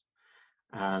lessons.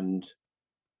 And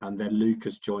then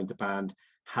Lucas joined the band,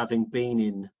 having been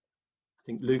in, I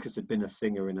think Lucas had been a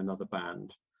singer in another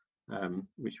band,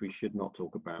 which we should not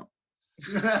talk about.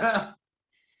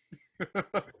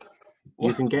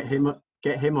 You can get him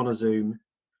on a Zoom.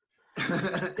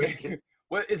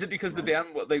 What is it? Because the band,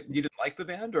 you didn't like the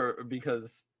band, or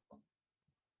because?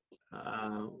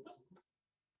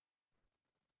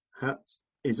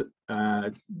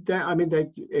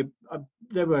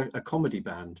 They were a comedy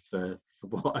band for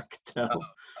what I could tell.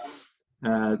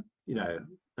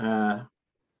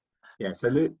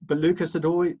 But Lucas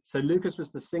Lucas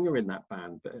was the singer in that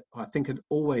band, but I think had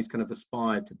always kind of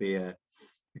aspired to be a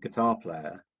guitar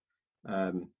player.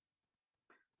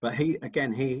 But he's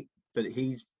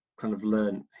kind of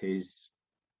learned his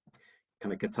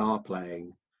kind of guitar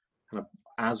playing kind of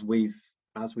as we've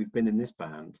been in this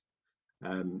band,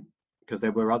 because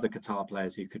there were other guitar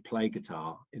players who could play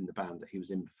guitar in the band that he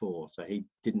was in before, so he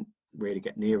didn't really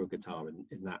get near a guitar in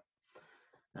that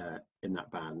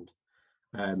band.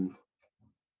 And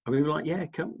we were like,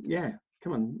 come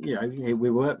on,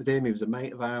 we worked with him, he was a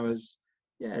mate of ours,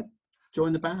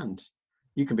 join the band,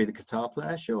 you can be the guitar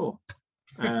player, sure.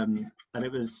 And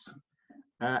it was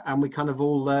and we kind of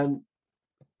all learned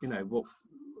what,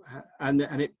 and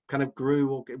it kind of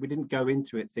grew. We didn't go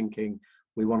into it thinking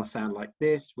we want to sound like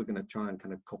this, we're going to try and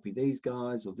kind of copy these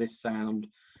guys or this sound.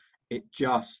 It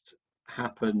just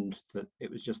happened that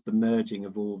it was just the merging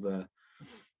of all the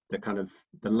kind of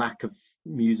the lack of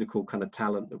musical kind of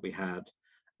talent that we had,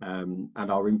 and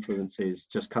our influences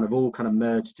just kind of all kind of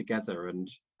merged together, and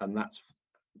that's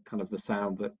kind of the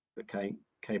sound that came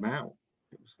out.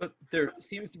 But there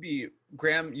seems to be,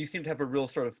 Graham, you seem to have a real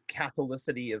sort of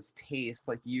catholicity of taste.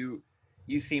 Like you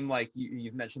seem like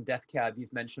you've mentioned Death Cab,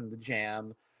 you've mentioned the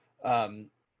Jam, and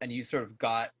you sort of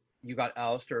got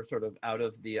Alistair sort of out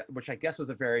of the, which I guess was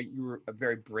you were a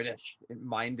very British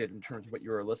minded in terms of what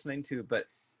you were listening to. But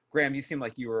Graham, you seem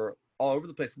like you were all over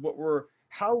the place.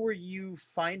 How were you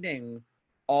finding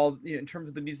in terms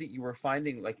of the music you were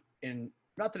finding, like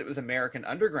not that it was American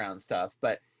underground stuff,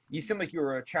 but you seem like you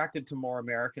were attracted to more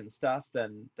American stuff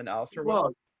than Alistair was?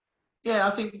 Well, yeah,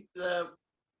 I think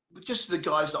just the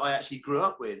guys that I actually grew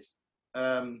up with,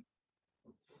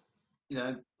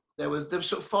 there was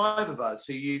sort of 5 of us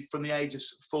who you from the age of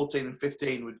 14 and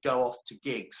 15 would go off to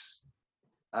gigs.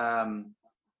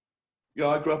 Yeah,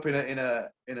 I grew up in a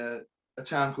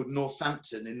town called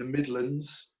Northampton in the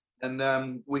Midlands,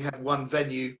 and we had one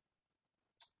venue,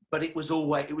 but it was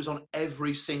on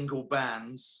every single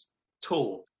band's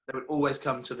tour. They would always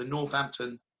come to the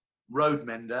Northampton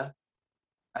Roadmender,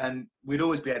 and we'd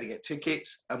always be able to get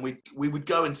tickets, and we would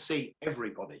go and see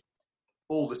everybody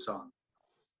all the time.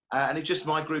 And it's just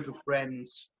my group of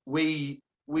friends. We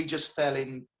just fell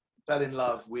in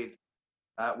love with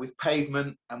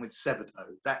Pavement and with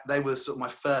Sebadoh. That they were sort of my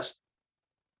first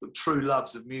true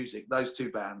loves of music. Those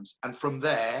 2 bands, and from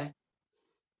there,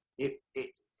 the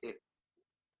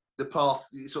path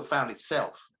sort of found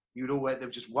itself. There was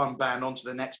just one band onto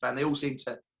the next band. They all seemed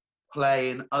to play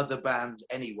in other bands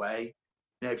anyway.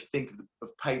 You know, if you think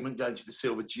of Pavement going to the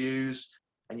Silver Jews,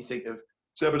 and you think of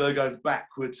Sebadoh going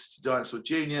backwards to Dinosaur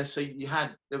Jr., so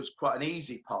there was quite an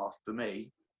easy path for me.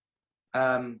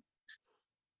 And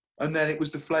then it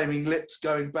was the Flaming Lips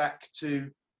going back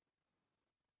to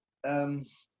a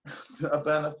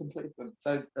band I've completely forgotten.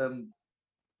 So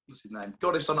what's his name?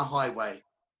 Goddess on a Highway.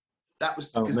 That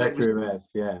was Mercury Rev,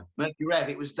 yeah. Mercury Rev.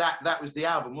 It was that was the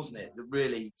album, wasn't it? That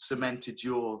really cemented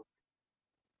your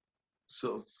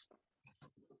sort of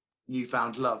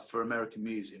newfound love for American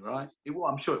music, right?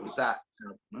 I'm sure it was that.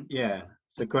 Yeah.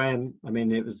 So Graham, I mean,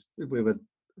 we were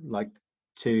like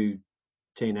 2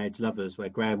 teenage lovers where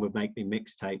Graham would make me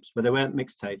mixtapes, but they weren't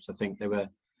mixtapes. I think they were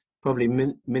probably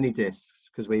mini discs,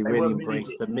 because we really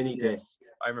embraced the mini disc.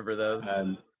 I remember those.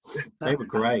 They were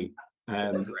great.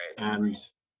 And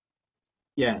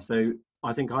yeah, so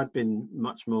I think I'd been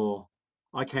much more.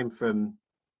 I came from,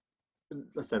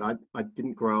 I said, I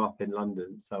didn't grow up in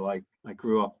London, so I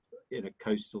grew up in a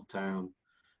coastal town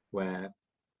where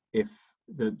if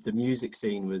the music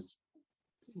scene was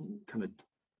kind of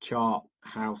chart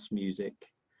house music,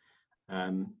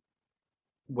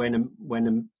 when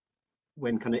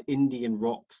kind of indie and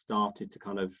rock started to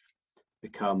kind of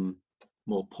become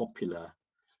more popular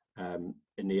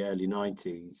in the early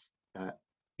 90s,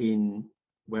 in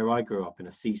where I grew up in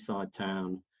a seaside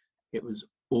town, it was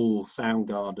all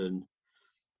Soundgarden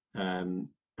and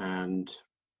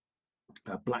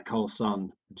Black Hole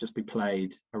Sun would just be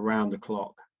played around the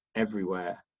clock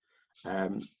everywhere,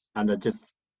 and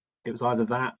it was either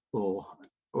that or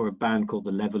a band called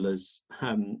the Levelers,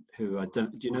 who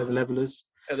do you know the Levelers?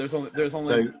 Yeah, there's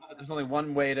only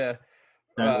one way to.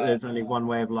 There's only one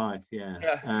way of life.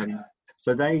 Yeah.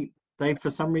 So they for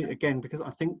some reason, again, because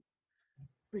I think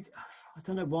I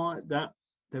don't know why, that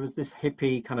there was this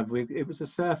hippie kind of. It was a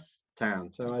surf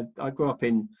town, so I grew up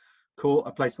in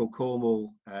a place called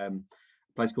Cornwall, a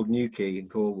place called Newquay in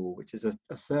Cornwall, which is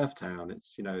a surf town.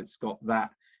 It's it's got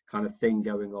that kind of thing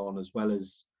going on, as well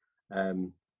as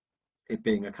it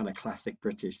being a kind of classic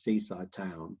British seaside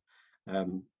town.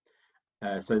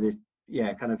 So this,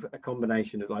 kind of a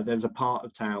combination of, like, there was a part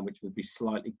of town which would be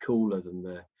slightly cooler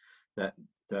than the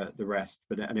rest,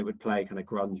 and it would play kind of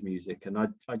grunge music, and I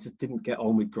just didn't get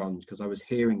on with grunge because I was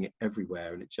hearing it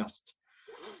everywhere, and it just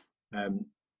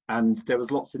and there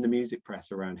was lots in the music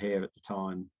press around here at the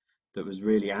time that was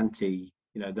really anti,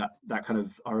 that kind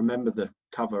of. I remember the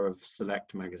cover of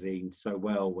Select magazine so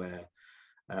well, where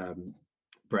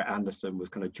Brett Anderson was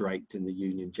kind of draped in the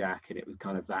Union Jack, and it was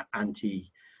kind of that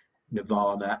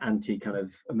anti-Nirvana, anti kind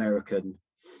of American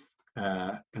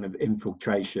kind of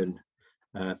infiltration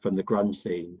from the grunge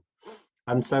scene.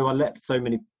 And so I let so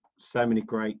many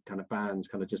great kind of bands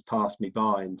kind of just pass me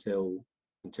by until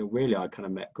really I kind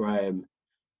of met Graham,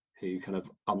 who kind of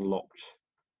unlocked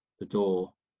the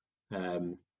door.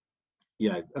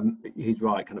 He's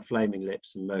right, kind of Flaming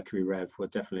Lips and Mercury Rev were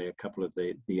definitely a couple of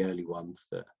the early ones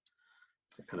that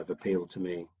kind of appealed to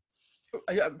me.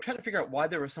 I'm trying to figure out why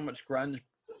there was so much grunge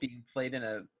being played in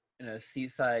a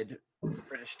seaside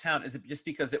British town. Is it just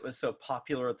because it was so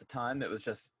popular at the time? It was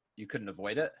just, you couldn't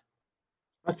avoid it?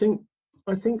 I think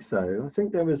so. I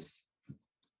think there was.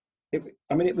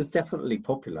 It was definitely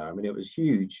popular. I mean, it was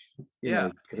huge. You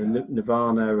know, kind of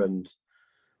Nirvana and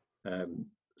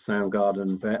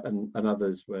Soundgarden and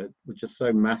others were just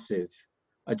so massive.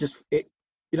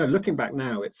 Looking back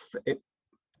now, it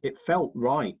felt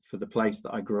right for the place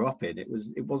that I grew up in.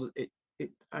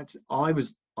 I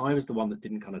was the one that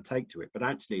didn't kind of take to it, but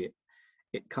actually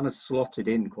it kind of slotted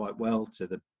in quite well to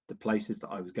the places that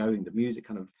I was going. The music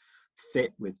kind of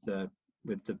fit with the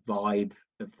vibe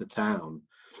of the town.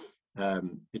 I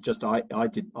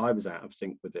was out of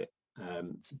sync with it,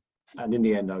 and in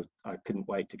the end I couldn't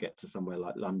wait to get to somewhere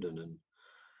like London,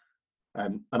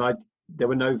 and there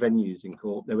were no venues in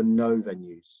Cork. There were no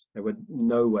venues. There were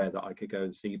nowhere that I could go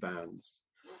and see bands.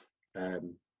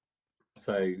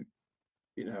 So,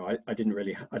 you know, I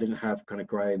didn't have kind of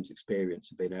Graham's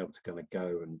experience of being able to kind of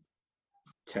go and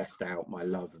test out my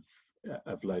love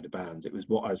of load of bands. It was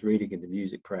what I was reading in the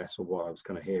music press or what I was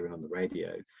kind of hearing on the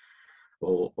radio,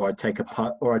 or I'd take a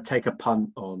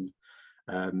punt on.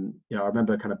 You know, I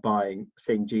remember kind of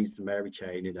seeing Jesus and Mary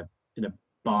Chain in a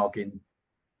bargain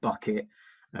bucket,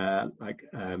 I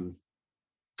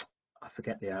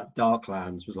forget the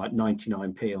Darklands was like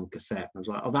 99p on cassette. I was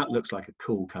like, oh, that looks like a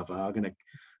cool cover. I'm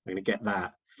gonna get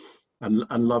that,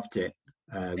 and loved it.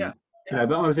 You know,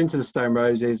 but I was into the Stone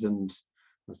Roses and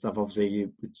stuff. Obviously,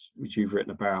 which you've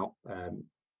written about.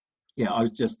 Yeah, I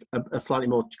was just a slightly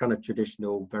more kind of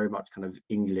traditional, very much kind of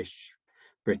English,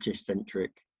 British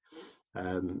centric,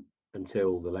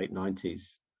 until the late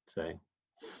 90s. So.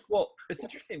 Well, it's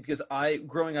interesting because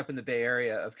growing up in the Bay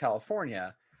Area of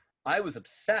California, I was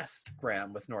obsessed,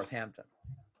 Graham, with Northampton,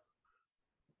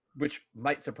 which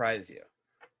might surprise you.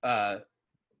 But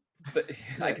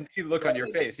I can see the look on your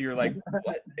face. You're like,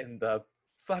 what in the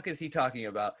fuck is he talking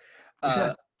about?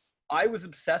 I was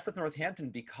obsessed with Northampton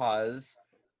because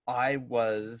I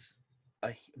was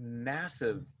a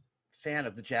massive fan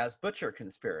of the Jazz Butcher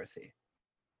Conspiracy.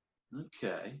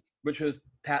 Okay. Which was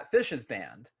Pat Fish's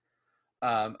band.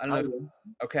 I don't know.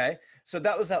 Okay, so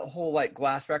that was that whole like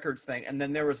Glass Records thing, and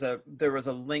then there was a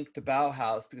link to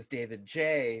Bauhaus because David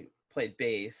J played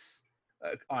bass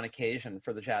on occasion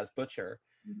for the Jazz Butcher.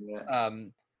 Yeah.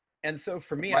 And so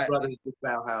for me, my brother was a big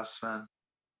Bauhaus fan.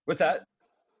 What's that?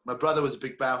 My brother was a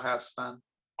big Bauhaus fan.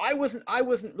 I wasn't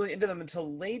really into them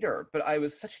until later, but I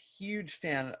was such a huge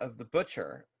fan of the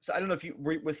Butcher. So I don't know if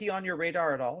was he on your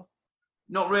radar at all?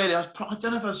 Not really. I don't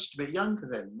know if I was just a bit younger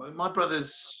then. My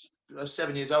brother's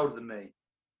 7 years older than me,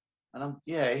 and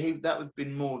that would have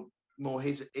been more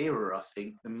his era, I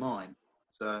think, than mine.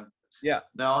 So yeah,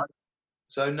 I'm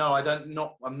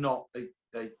not a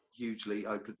hugely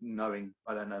open knowing.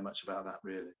 I don't know much about that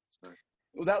really. So.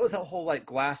 Well, that was a whole like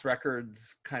Glass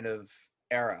Records kind of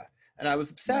era, and I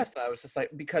was obsessed. And I was just like,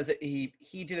 because he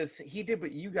did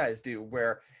what you guys do,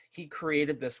 where he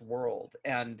created this world,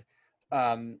 and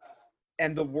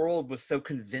the world was so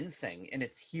convincing in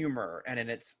its humor and in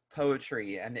its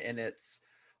poetry and in its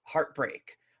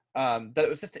heartbreak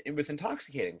that it was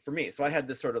intoxicating for me. So I had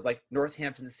this sort of like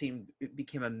Northampton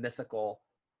became a mythical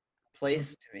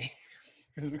place to me.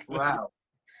 Wow.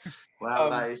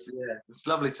 It's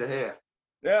lovely to hear.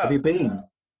 Yeah. Have you been?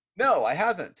 No, I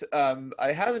haven't.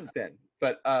 I haven't been,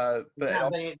 but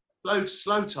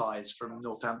Slow Tie's from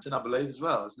Northampton, I believe, as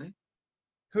well, isn't he?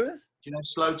 Who is? Do you know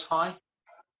Slow Tie?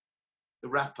 The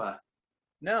rapper.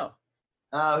 No.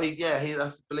 Oh,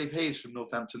 I believe he's from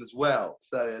Northampton as well.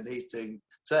 So, and he's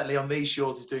certainly on these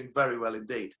shores, he's doing very well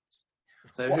indeed.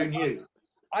 So, who knew?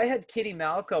 I had Katie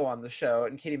Malco on the show,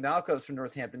 and Katie Malco's from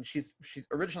Northampton. She's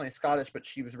originally Scottish, but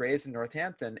she was raised in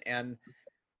Northampton, and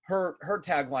her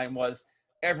tagline was,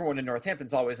 "Everyone in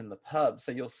Northampton's always in the pub."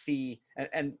 So you'll see,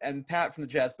 and Pat from the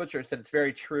Jazz Butcher said it's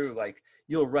very true. Like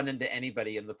you'll run into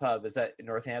anybody in the pub. Is that in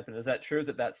Northampton? Is that true? Is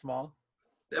it that small?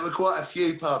 There were quite a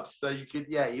few pubs, so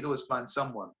you'd always find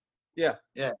someone. Yeah.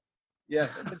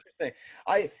 That's interesting.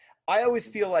 I always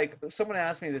feel like someone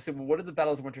asked me, they said, well, what do the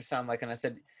Battles of Winter sound like? And I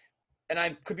said, and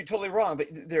I could be totally wrong,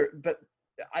 but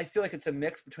I feel like it's a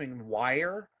mix between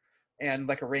Wire and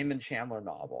like a Raymond Chandler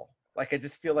novel. Like I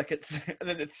just feel like it's, and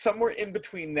then it's somewhere in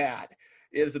between that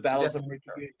is the Battles of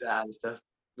Winter.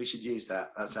 We should use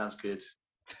that. That sounds good.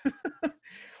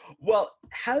 Well,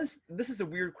 this is a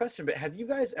weird question, but have you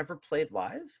guys ever played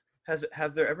live?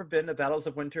 Have there ever been a Battles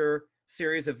of Winter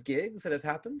series of gigs that have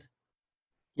happened?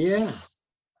 Yeah.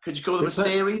 Could you call them a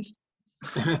series?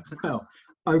 Well,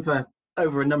 over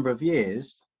a number of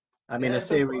years. I mean, a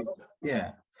series.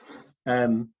 Yeah.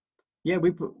 We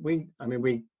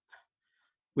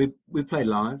played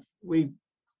live.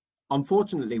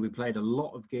 Unfortunately, we played a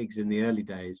lot of gigs in the early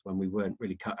days when we weren't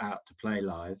really cut out to play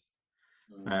live.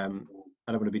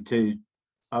 I don't want to be too.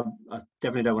 I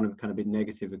definitely don't want to kind of be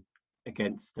negative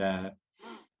against.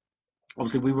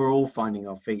 Obviously, we were all finding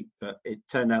our feet, but it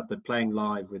turned out that playing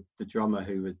live with the drummer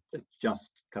who had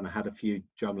just kind of had a few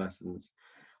drum lessons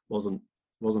wasn't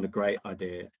a great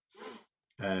idea.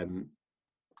 And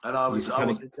I was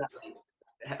exactly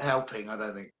helping. I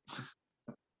don't think.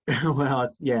 Well,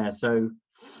 yeah. So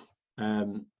we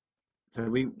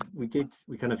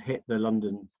kind of hit the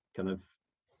London kind of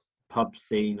pub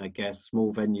scene, I guess,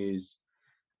 small venues,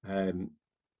 and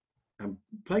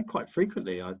played quite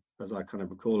frequently, as I kind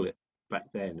of recall it back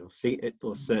then, or see it,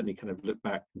 or certainly kind of look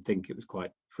back and think it was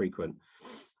quite frequent.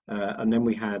 And then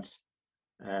we had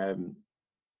a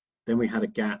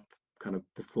gap kind of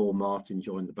before Martin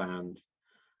joined the band,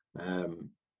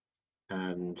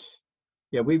 and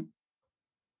yeah, we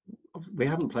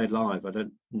haven't played live. I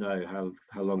don't know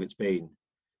how long it's been.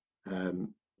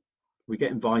 We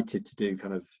get invited to do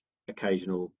kind of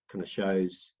occasional kind of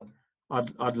shows.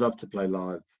 I'd love to play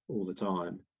live all the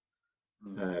time,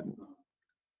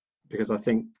 because I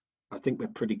think we're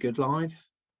pretty good live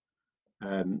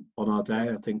on our day.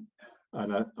 I think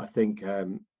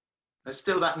there's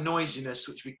still that noisiness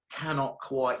which we cannot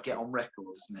quite get on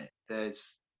record, isn't it?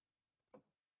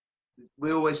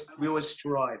 We always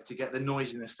strive to get the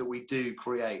noisiness that we do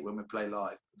create when we play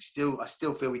live. I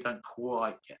still feel we don't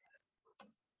quite get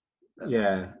it.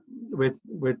 Yeah, we're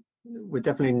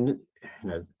definitely,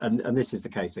 and this is the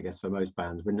case, I guess, for most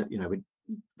bands.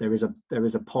 There is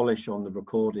a polish on the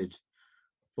recorded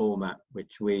format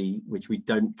which we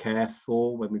don't care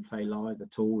for when we play live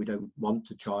at all. We don't want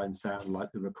to try and sound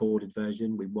like the recorded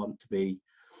version. We want to be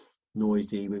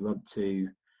noisy. We want to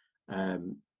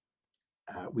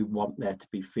we want there to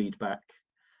be feedback.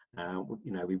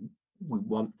 We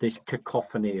want this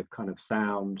cacophony of kind of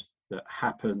sound that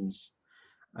happens,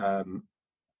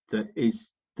 that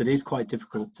is quite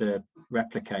difficult to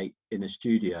replicate in a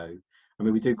studio. I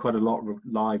mean, we do quite a lot of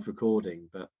live recording,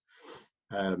 but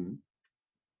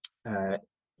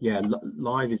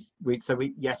live is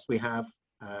we have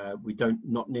we don't,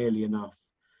 not nearly enough,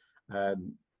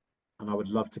 and I would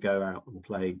love to go out and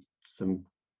play some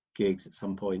gigs at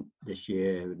some point this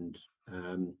year,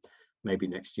 and maybe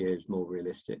next year is more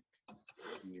realistic.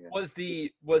 Yeah. Was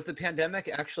the pandemic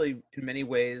actually, in many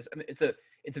ways, I mean, it's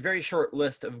a very short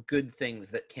list of good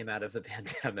things that came out of the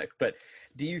pandemic, but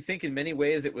do you think in many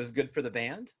ways it was good for the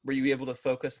band? Were you able to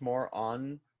focus more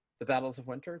on the Battles of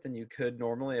Winter than you could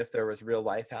normally if there was real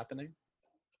life happening?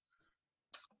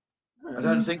 I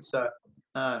don't think so.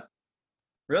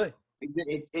 Really?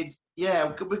 It's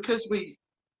because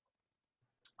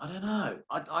I don't know.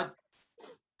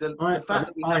 The fact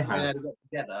that we haven't been able to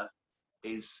get together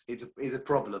is a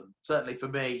problem, certainly for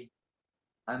me,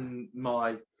 and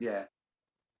my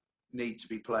need to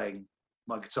be playing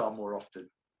my guitar more often.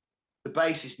 The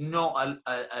bass is not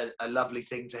a lovely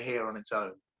thing to hear on its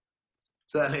own.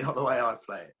 Certainly not the way I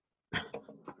play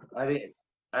it.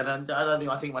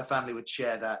 I think my family would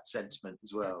share that sentiment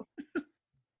as well.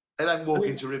 They don't walk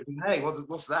into a room and think, hey,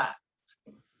 what's that?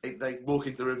 They walk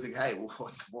into the room and think, hey, well,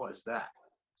 what is that?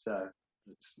 So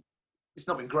it's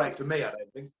not been great for me, I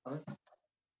don't think.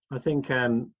 I think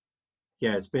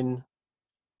it's been,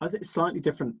 I think it's slightly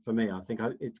different for me. I think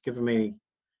it's given me,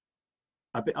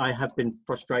 I have been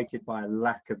frustrated by a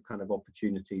lack of kind of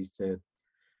opportunities to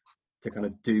kind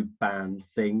of do band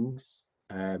things,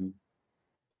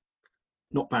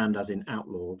 not band as in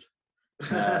outlawed,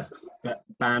 but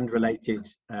band related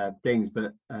things.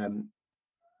 But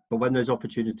when those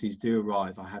opportunities do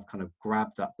arrive, I have kind of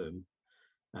grabbed at them.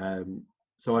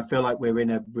 So I feel like we're in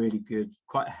a really good,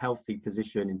 quite a healthy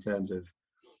position in terms of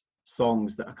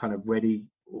songs that are kind of ready,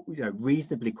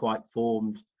 reasonably quite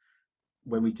formed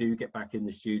when we do get back in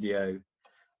the studio.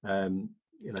 Kind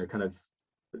of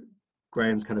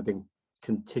Graham's kind of been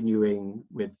continuing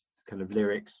with kind of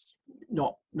lyrics,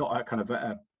 not a kind of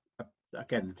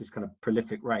again, just kind of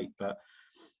prolific rate, but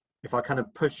if I kind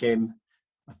of push him,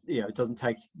 it doesn't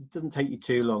take you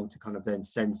too long to kind of then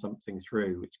send something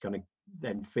through, which kind of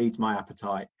then feeds my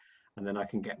appetite, and then I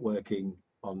can get working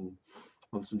on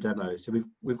some demos. So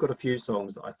we've got a few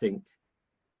songs that I think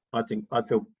I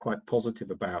feel quite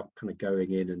positive about kind of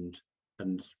going in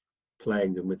and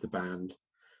playing them with the band.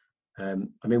 I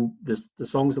mean, the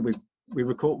songs that we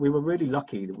record, we were really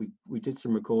lucky that we did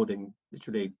some recording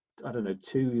literally, I don't know,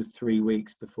 2 or 3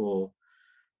 weeks before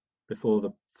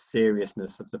the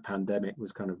seriousness of the pandemic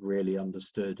was kind of really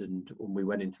understood, and when we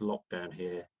went into lockdown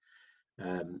here,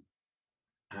 and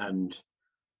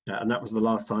that was the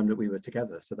last time that we were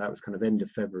together. So that was kind of end of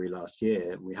February last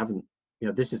year. We haven't,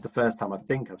 this is the first time I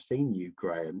think I've seen you,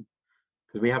 Graham,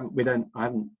 because I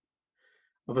haven't,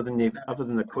 other than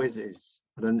the quizzes,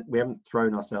 we haven't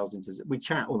thrown ourselves into, we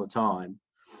chat all the time,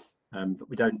 but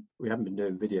we haven't been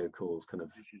doing video calls kind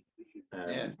of,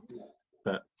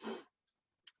 but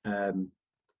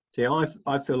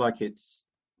I feel like it's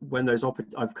when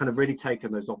I've kind of really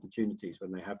taken those opportunities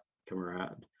when they have come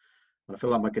around, and I feel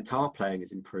like my guitar playing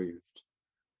has improved.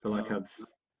 I feel like I've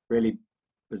really,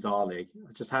 bizarrely,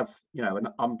 I just have an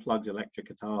unplugged electric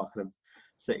guitar kind of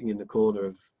sitting in the corner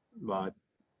of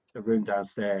a room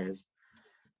downstairs.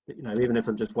 Even if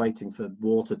I'm just waiting for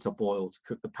water to boil to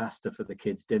cook the pasta for the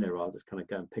kids' dinner, I'll just kind of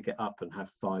go and pick it up and have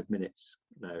 5 minutes,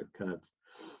 kind of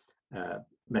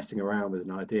messing around with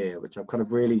an idea, which I've kind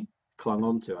of really clung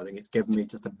on to. I think it's given me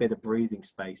just a bit of breathing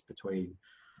space between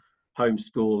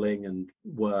homeschooling and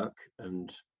work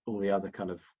and all the other kind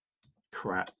of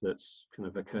crap that's kind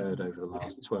of occurred over the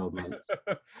last 12 months.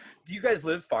 Do you guys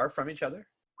live far from each other?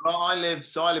 Well, I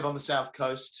live on the south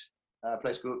coast, a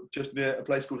place called just near a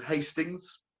place called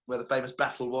Hastings, where the famous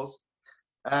battle was.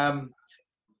 And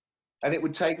it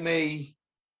would take me,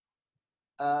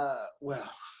 well,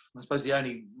 I suppose the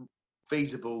only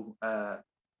feasible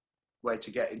way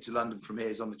to get into London from here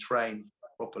is on the train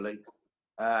properly.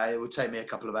 It would take me a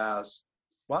couple of hours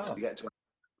Wow. to get to.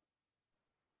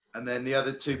 And then the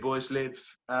other two boys live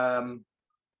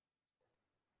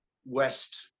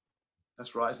west.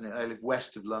 That's right, isn't it? They live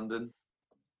west of London,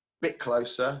 bit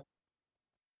closer.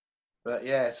 But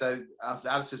yeah, so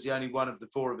Alistair's the only one of the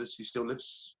four of us who still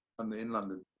lives in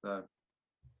London. So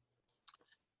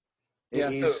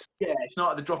it's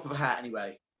not at the drop of a hat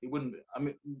anyway. It wouldn't. I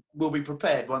mean, we'll be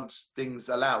prepared once things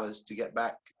allow us to get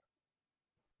back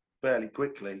fairly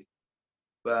quickly.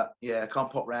 But yeah, I can't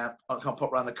pop round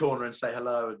the corner and say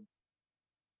hello and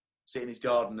sit in his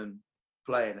garden and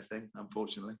play anything,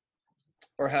 unfortunately.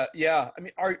 Or I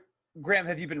mean, Graham,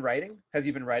 have you been writing? Have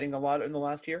you been writing a lot in the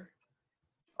last year?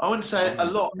 I wouldn't say a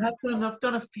lot. I've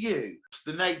done a few.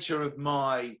 The nature of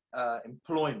my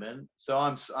employment, so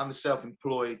I'm a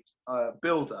self-employed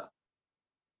builder.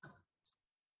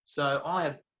 So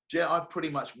I pretty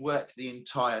much worked the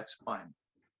entire time.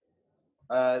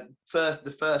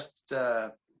 The first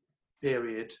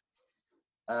period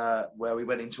where we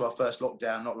went into our first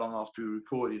lockdown, not long after we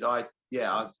recorded, I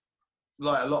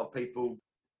like a lot of people,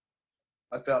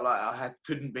 I felt like I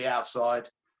couldn't be outside,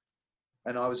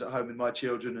 and I was at home with my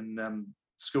children and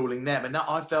schooling them. And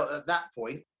I felt at that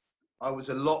point I was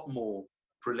a lot more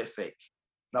prolific.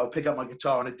 And I would pick up my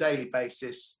guitar on a daily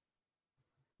basis.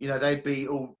 You know, they'd be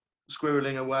all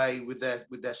squirreling away with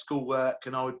their schoolwork,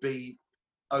 and I would be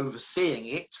overseeing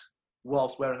it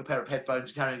whilst wearing a pair of headphones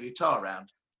and carrying a guitar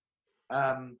around.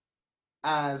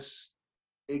 As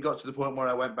it got to the point where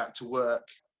I went back to work,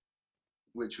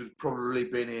 which would probably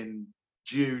been in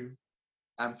June,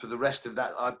 and for the rest of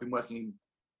that, I've been working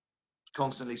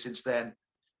constantly since then.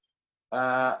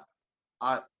 I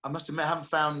must admit, I haven't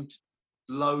found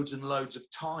loads and loads of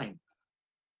time.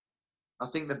 I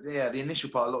think that the initial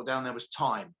part of lockdown there was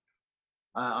time.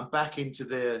 I'm back into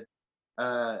the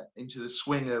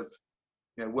swing of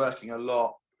working a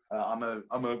lot. I'm a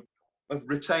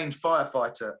retained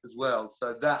firefighter as well,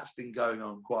 so that's been going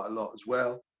on quite a lot as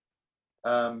well.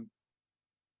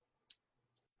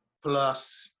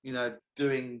 Plus,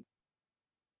 doing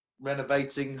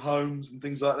renovating homes and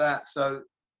things like that. So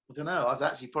I don't know. I've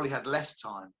actually probably had less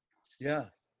time. Yeah.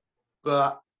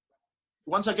 But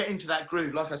once I get into that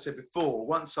groove, like I said before,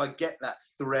 once I get that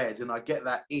thread and I get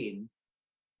that in,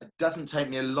 it doesn't take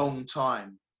me a long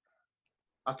time.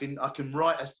 I can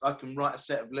write a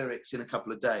set of lyrics in a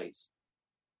couple of days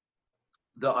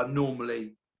that I'm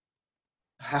normally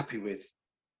happy with,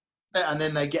 and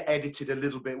then they get edited a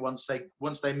little bit once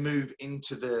they move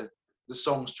into the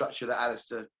song structure that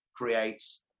Alistair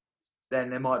creates. Then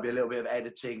there might be a little bit of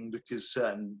editing because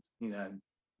certain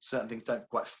things don't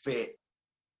quite fit.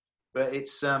 But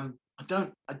it's I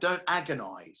don't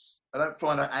agonize. I don't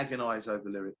find I agonize over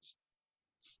lyrics.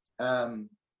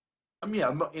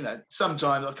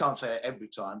 Sometimes, I can't say it every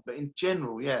time, but in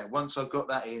general, yeah, once I've got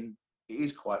that in, it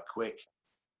is quite quick.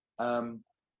 And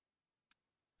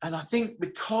I think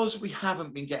because we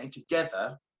haven't been getting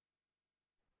together,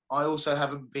 I also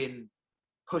haven't been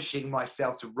pushing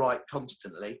myself to write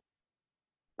constantly.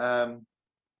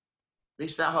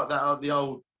 It's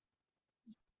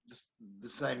the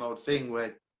same old thing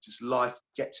where just life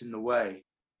gets in the way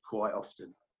quite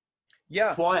often.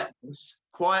 Yeah.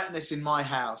 Quietness in my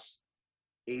house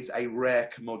is a rare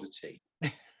commodity.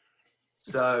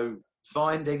 So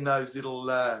finding those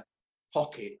little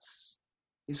pockets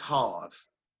is hard.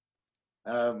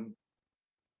 Who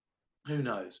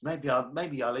knows? Maybe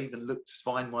I'll even look to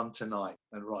find one tonight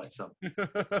and write something.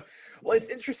 Well, it's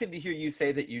interesting to hear you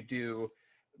say that you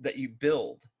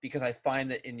build, because I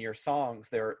find that in your songs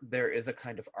there is a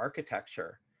kind of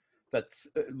architecture that's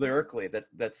lyrically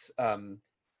that's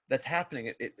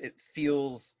happening. It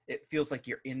feels like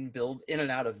you're in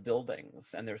and out of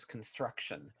buildings, and there's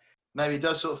construction. Maybe it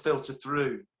does sort of filter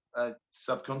through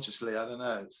subconsciously. I don't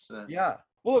know. It's yeah.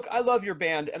 Well, look, I love your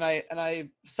band, and I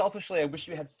selfishly I wish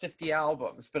you had 50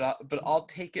 albums, but I'll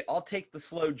take it. I'll take the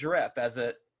slow drip as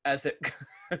it as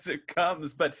it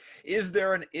comes. But is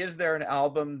there an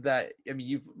album that, I mean,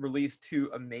 you've released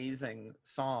 2 amazing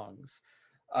songs?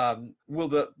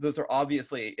 Those are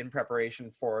obviously in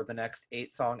preparation for the next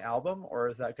 8-song album, or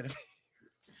is that going to be?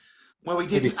 Well, we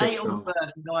did 8 on the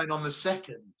first, 9 on the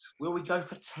second. Will we go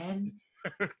for 10?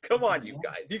 Come on, you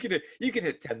guys! You can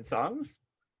hit 10 songs.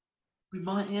 We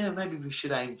might, yeah. Maybe we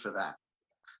should aim for that.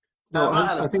 No, Like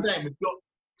I Alex think was saying, we've got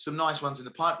some nice ones in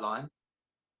the pipeline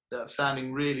that are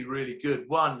sounding really, really good.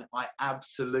 One I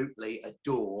absolutely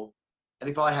adore, and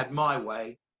if I had my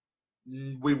way,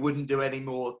 we wouldn't do any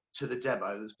more to the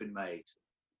demo that's been made,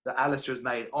 that Alistair has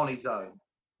made on his own.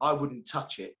 I wouldn't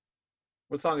touch it.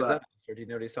 What song is But- that? Or do you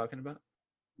know what he's talking about?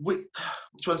 Which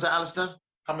one's that, Alistair? I can't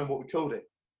remember what we called it.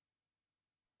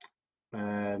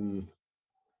 You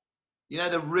know,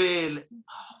 the real,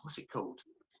 what's it called?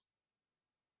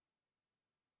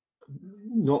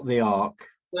 not the Ark.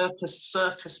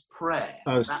 Circus Prayer.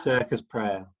 Oh, that, Circus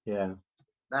Prayer. Yeah.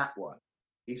 that one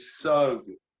is so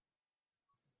good.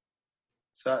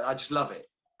 So I just love it,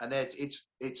 and it's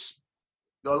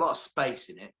got a lot of space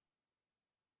in it,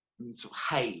 and sort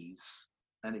of haze,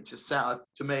 and it just sounds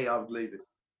to me. I would leave it,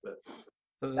 but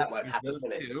So That won't happen, those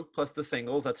will it? 2 plus the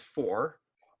singles, that's 4.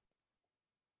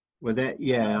 Well,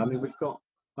 yeah. I mean,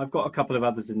 I've got a couple of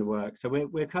others in the work, so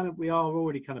we are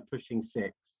already kind of pushing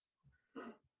 6.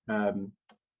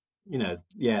 You know,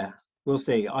 yeah, we'll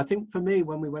see. I think for me,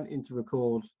 when we went into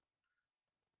record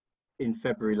in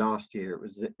February last year,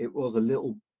 it was a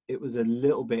little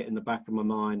bit in the back of my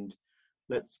mind.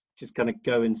 Let's just kind of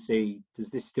go and see, does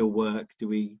this still work? Do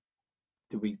we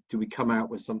come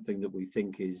out with something that we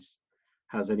think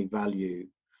has any value?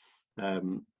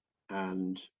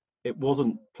 And it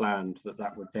wasn't planned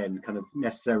that would then kind of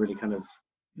necessarily kind of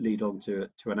lead on to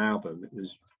an album. It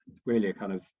was really a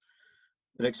kind of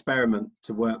an experiment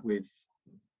to work with.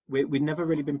 We'd never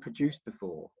really been produced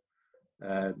before,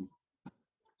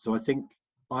 so I think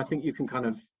you can kind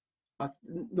of,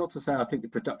 not to say I think the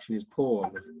production is poor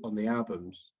on the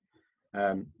albums.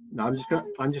 No,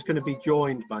 I'm just going to be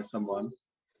joined by someone.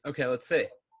 Okay, let's see.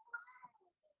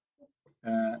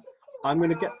 I'm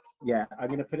going to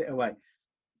put it away.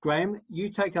 Graham, you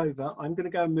take over. I'm going to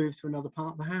go and move to another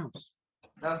part of the house.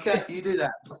 okay, you do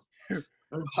that.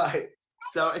 Right.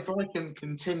 So if I can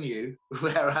continue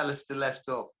where Alistair left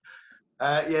off,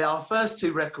 our first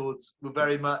 2 records were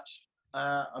very much.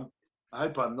 I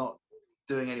hope I'm not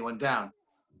doing anyone down.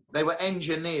 They were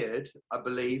engineered, I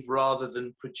believe, rather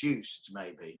than produced,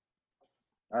 maybe.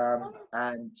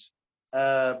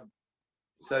 So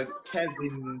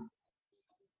Kevin,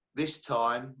 this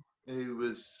time, who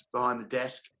was behind the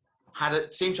desk,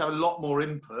 seemed to have a lot more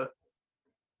input,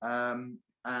 and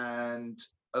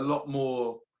a lot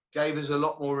more, gave us a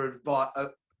lot more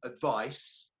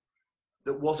advice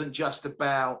that wasn't just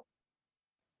about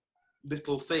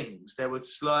little things. There were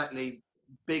slightly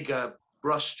bigger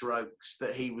brushstrokes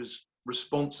that he was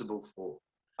responsible for.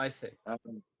 I see.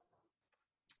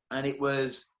 And it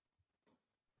was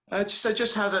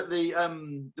just how that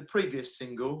the previous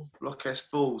single, Lochess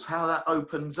Falls, how that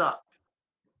opens up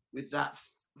with that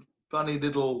funny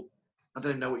little, I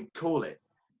don't know what you'd call it.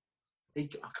 I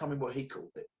can't remember what he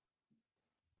called it.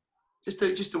 Just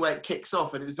the way it kicks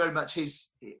off, and it was very much his.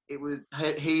 He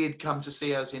had come to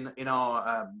see us in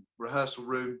our rehearsal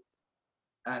room,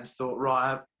 and thought,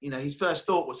 right, his first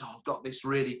thought was, I've got this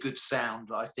really good sound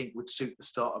that I think would suit the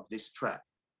start of this track.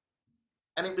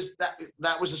 And it was that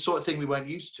was the sort of thing we weren't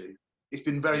used to. It's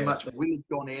been very much, we'd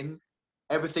gone in,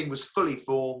 everything was fully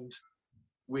formed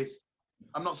with,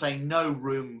 I'm not saying no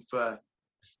room for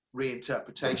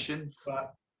reinterpretation,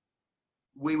 but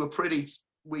we were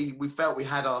we felt we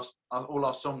had all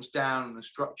our songs down and the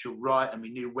structure right, and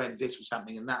we knew when this was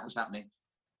happening and that was happening.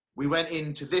 We went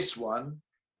into this one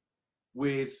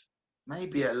with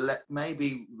maybe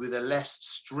with a less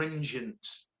stringent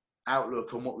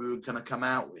outlook on what we were going to come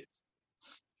out with,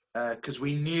 because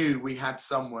we knew we had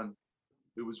someone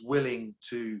who was willing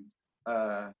to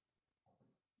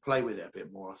play with it a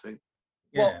bit more, I think.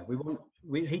 Yeah,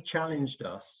 he challenged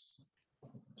us.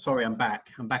 Sorry, I'm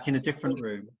back in a different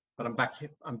room, but I'm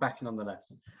back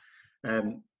nonetheless.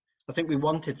 I think we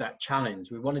wanted that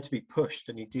challenge. We wanted to be pushed,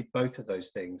 and he did both of those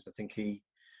things. I think I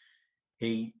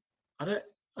don't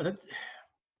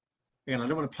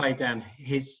want to play down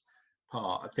his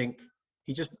part. I think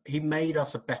he made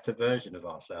us a better version of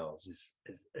ourselves is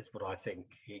what I think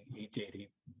he did.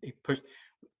 He pushed.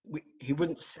 He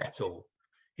wouldn't settle.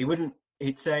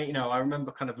 He'd say, I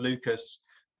remember kind of Lucas,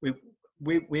 we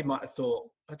might have thought,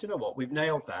 I don't know what, we've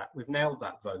nailed that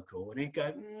vocal, and he'd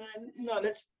go, no,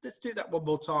 let's do that one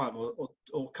more time, or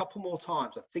a couple more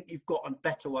times. I think you've got a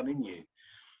better one in you.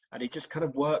 And he just kind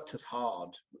of worked us hard,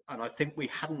 and I think we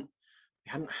hadn't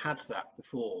had that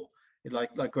before.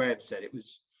 Like Graham said,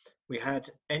 we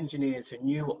had engineers who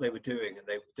knew what they were doing, and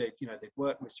they'd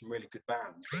worked with some really good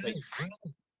bands, but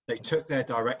they took their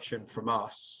direction from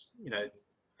us,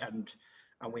 and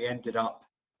we ended up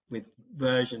with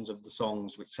versions of the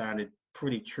songs which sounded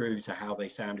pretty true to how they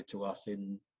sounded to us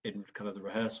in kind of the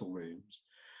rehearsal rooms.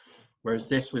 Whereas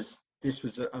this was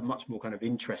a much more kind of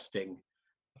interesting,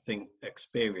 I think,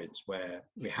 experience where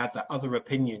we had that other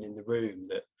opinion in the room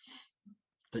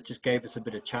that just gave us a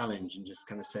bit of challenge and just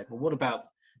kind of said, well, what about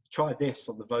try this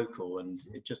on the vocal? And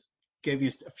it just gave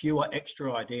you a few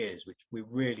extra ideas, which we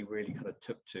really, really kind of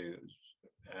took to.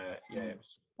 It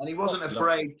was, and he wasn't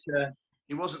afraid to.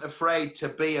 He wasn't afraid to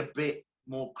be a bit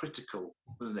more critical,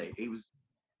 wasn't he?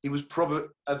 He was probably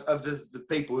of the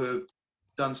people who have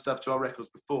done stuff to our records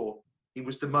before. He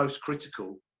was the most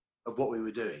critical of what we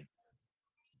were doing.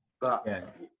 But yeah,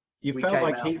 you felt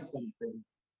like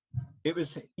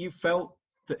you felt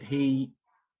that he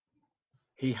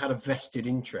had a vested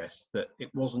interest, that it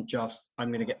wasn't just, I'm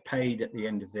going to get paid at the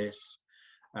end of this,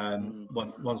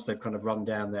 once they've kind of run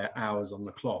down their hours on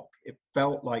the clock. It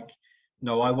felt like,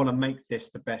 no, I want to make this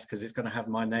the best because it's going to have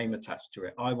my name attached to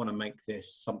it. I want to make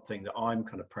this something that I'm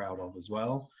kind of proud of as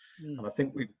well. And I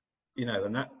think we,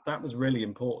 and that was really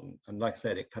important. And like I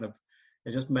said, it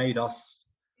just made us,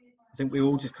 I think we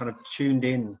all just kind of tuned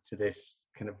in to this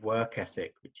kind of work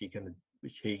ethic, which he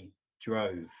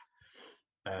drove.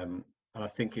 And I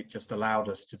think it just allowed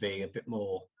us to be a bit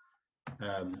more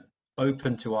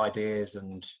open to ideas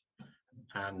and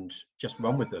just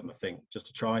run with them. I think just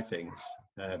to try things.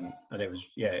 And it was.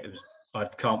 I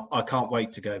can't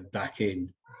wait to go back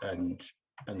in and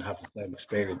have the same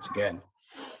experience again.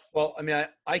 Well, I mean,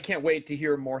 I can't wait to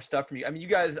hear more stuff from you. I mean, you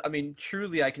guys, I mean,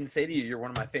 truly, I can say to you, you're one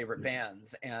of my favorite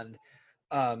bands, and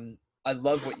I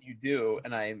love what you do,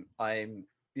 and I'm, I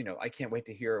can't wait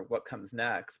to hear what comes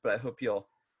next. But I hope you'll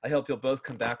both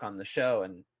come back on the show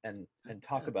and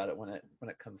talk about it when it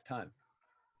comes time.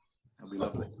 That'd be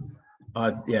lovely.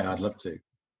 I'd love to.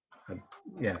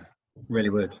 Really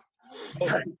would.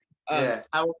 How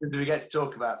often do we get to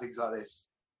talk about things like this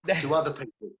to other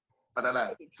people? I don't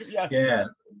know.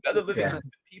 Other living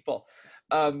people.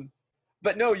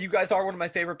 But no, you guys are one of my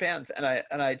favorite bands, and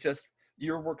I just,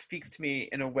 your work speaks to me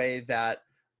in a way that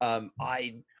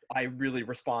I really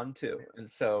respond to,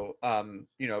 and so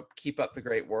keep up the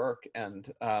great work, and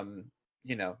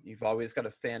you've always got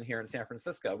a fan here in San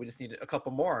Francisco. We just need a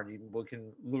couple more, and we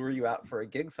can lure you out for a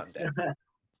gig someday.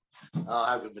 Oh,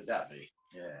 how good would that be?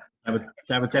 Yeah,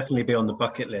 that would definitely be on the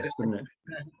bucket list, wouldn't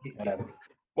it?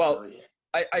 Well,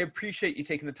 I appreciate you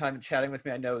taking the time and chatting with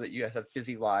me. I know that you guys have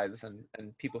busy lives and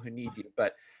people who need you,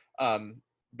 but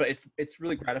it's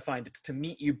really gratifying to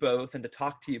meet you both and to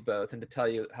talk to you both and to tell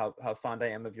you how fond I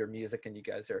am of your music, and you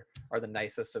guys are the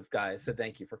nicest of guys. So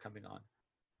thank you for coming on.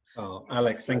 Oh,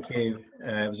 Alex, thank you.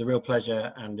 It was a real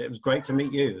pleasure, and it was great to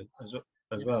meet you as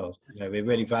well. We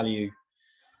really value,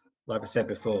 like I said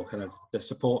before, kind of the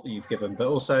support that you've given, but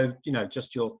also,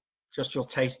 just your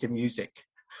taste in music.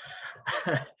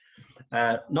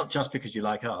 Not just because you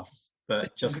like us,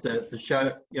 but just the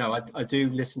show. I do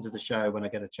listen to the show when I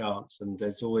get a chance, and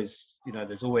there's always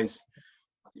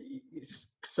it's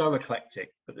so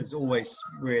eclectic, but there's always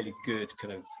really good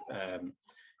kind of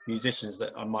musicians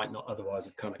that I might not otherwise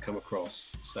have kind of come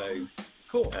across. So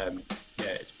cool.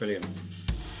 It's brilliant.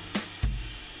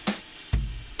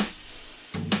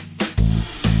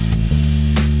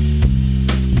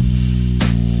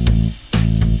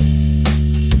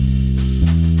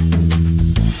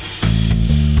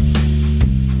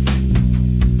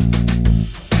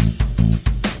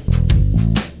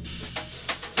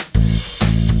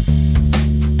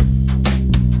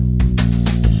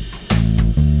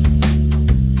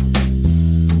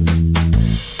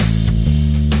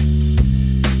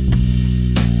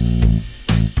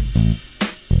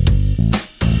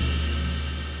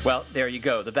 There you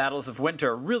go. The Battles of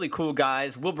Winter. Really cool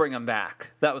guys. We'll bring them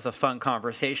back. That was a fun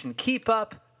conversation. Keep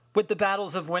up with the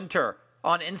Battles of Winter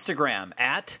on Instagram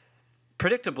at,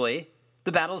 predictably,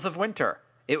 the Battles of Winter.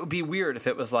 It would be weird if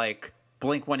it was like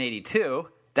Blink-182.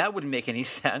 That wouldn't make any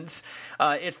sense.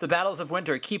 It's the Battles of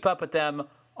Winter. Keep up with them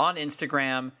on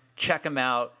Instagram. Check them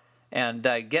out and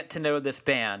get to know this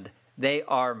band. They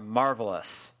are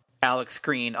marvelous.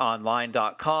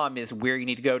 AlexGreenOnline.com is where you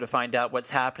need to go to find out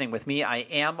what's happening with me. I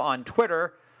am on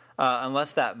Twitter,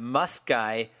 unless that Musk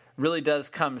guy really does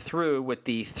come through with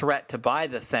the threat to buy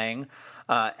the thing.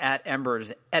 At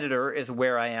Embers Editor is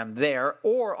where I am there,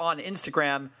 or on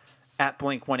Instagram at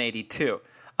Blink-182.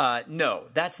 No,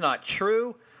 that's not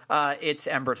true. It's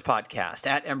Embers Podcast,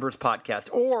 at Embers Podcast,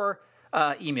 or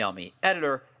email me,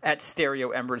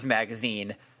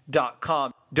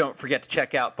 editor@StereoEmbersMagazine.com. Don't forget to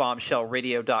check out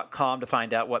bombshellradio.com to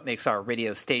find out what makes our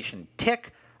radio station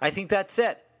tick. I think that's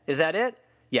it. Is that it?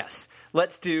 Yes.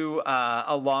 Let's do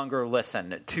a longer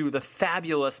listen to the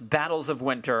fabulous Battles of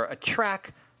Winter, a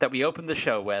track that we opened the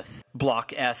show with,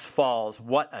 Block S Falls.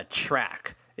 What a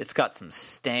track. It's got some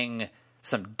sting,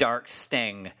 some dark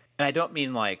sting, And I don't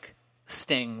mean like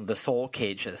Sting, the Soul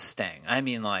Cage's Sting. I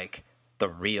mean like the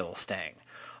real Sting.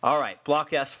 All right,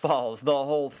 Block S Falls, the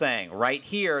whole thing, right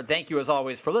here. Thank you as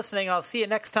always for listening. I'll see you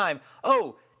next time.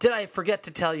 Oh, did I forget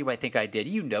to tell you? I think I did.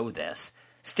 You know this.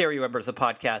 Stereo Embers, the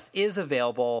podcast, is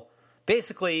available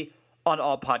basically on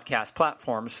all podcast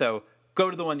platforms. So go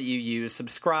to the one that you use,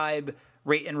 subscribe,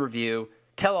 rate and review,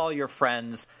 tell all your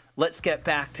friends. Let's get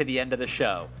back to the end of the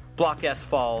show. Block S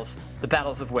Falls, The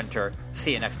Battles of Winter.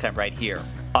 See you next time right here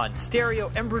on Stereo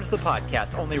Embers, the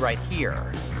podcast, only right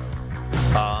here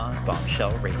on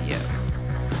Bombshell Radio.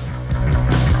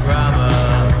 Grammar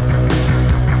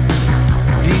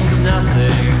means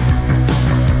nothing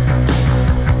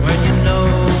when you know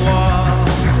what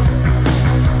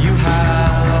you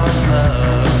have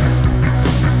heard.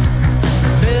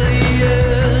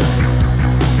 Million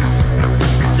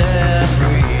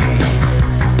debris,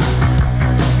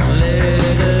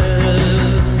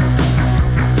 letters,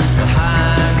 the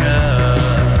hanger,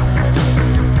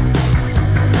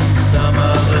 some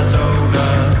of the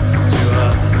donor to a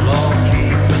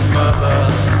law-keeper's mother,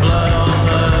 blood on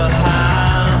the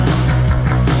hand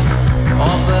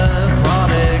of the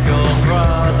prodigal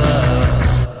brother.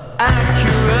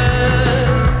 Accurate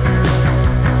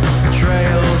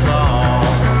trails on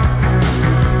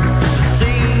the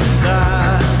scenes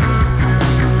that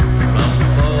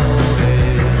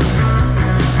unfolded.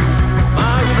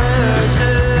 My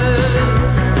version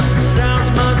sounds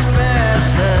much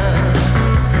better.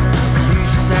 You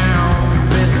sound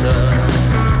bitter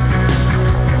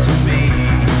to me.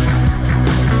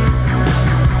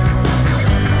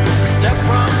 Step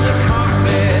from the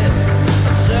cockpit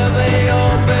and survey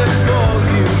all before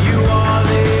you. You are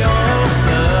the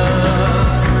author.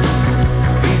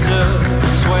 Beads of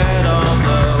sweat on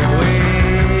the wing.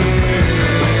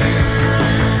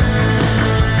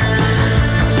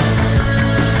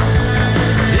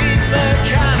 These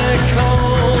mechanical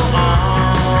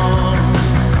arms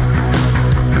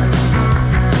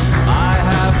I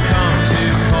have come to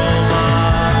call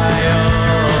my own.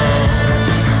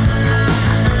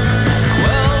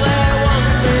 Well, there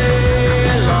once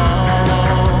belonged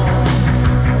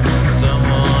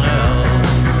someone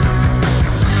else.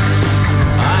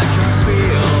 I can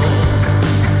feel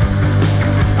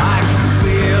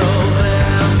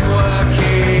them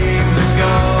working the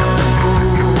ghost.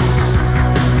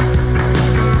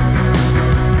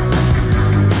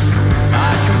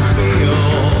 I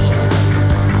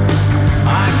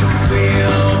can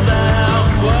feel them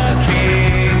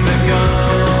working the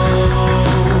ghost.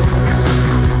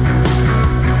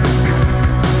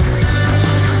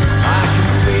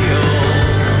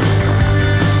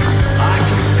 I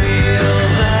can feel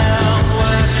them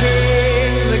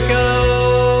working the ghost.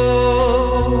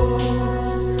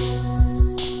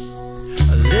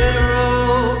 A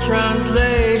literal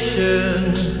translation,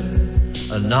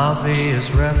 an obvious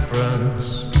reference,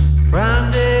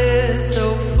 branded so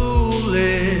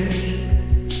foolish,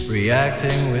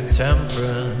 reacting with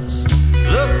temperance,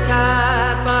 looked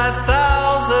at by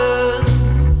thousands,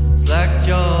 like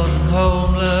Jordan Hole.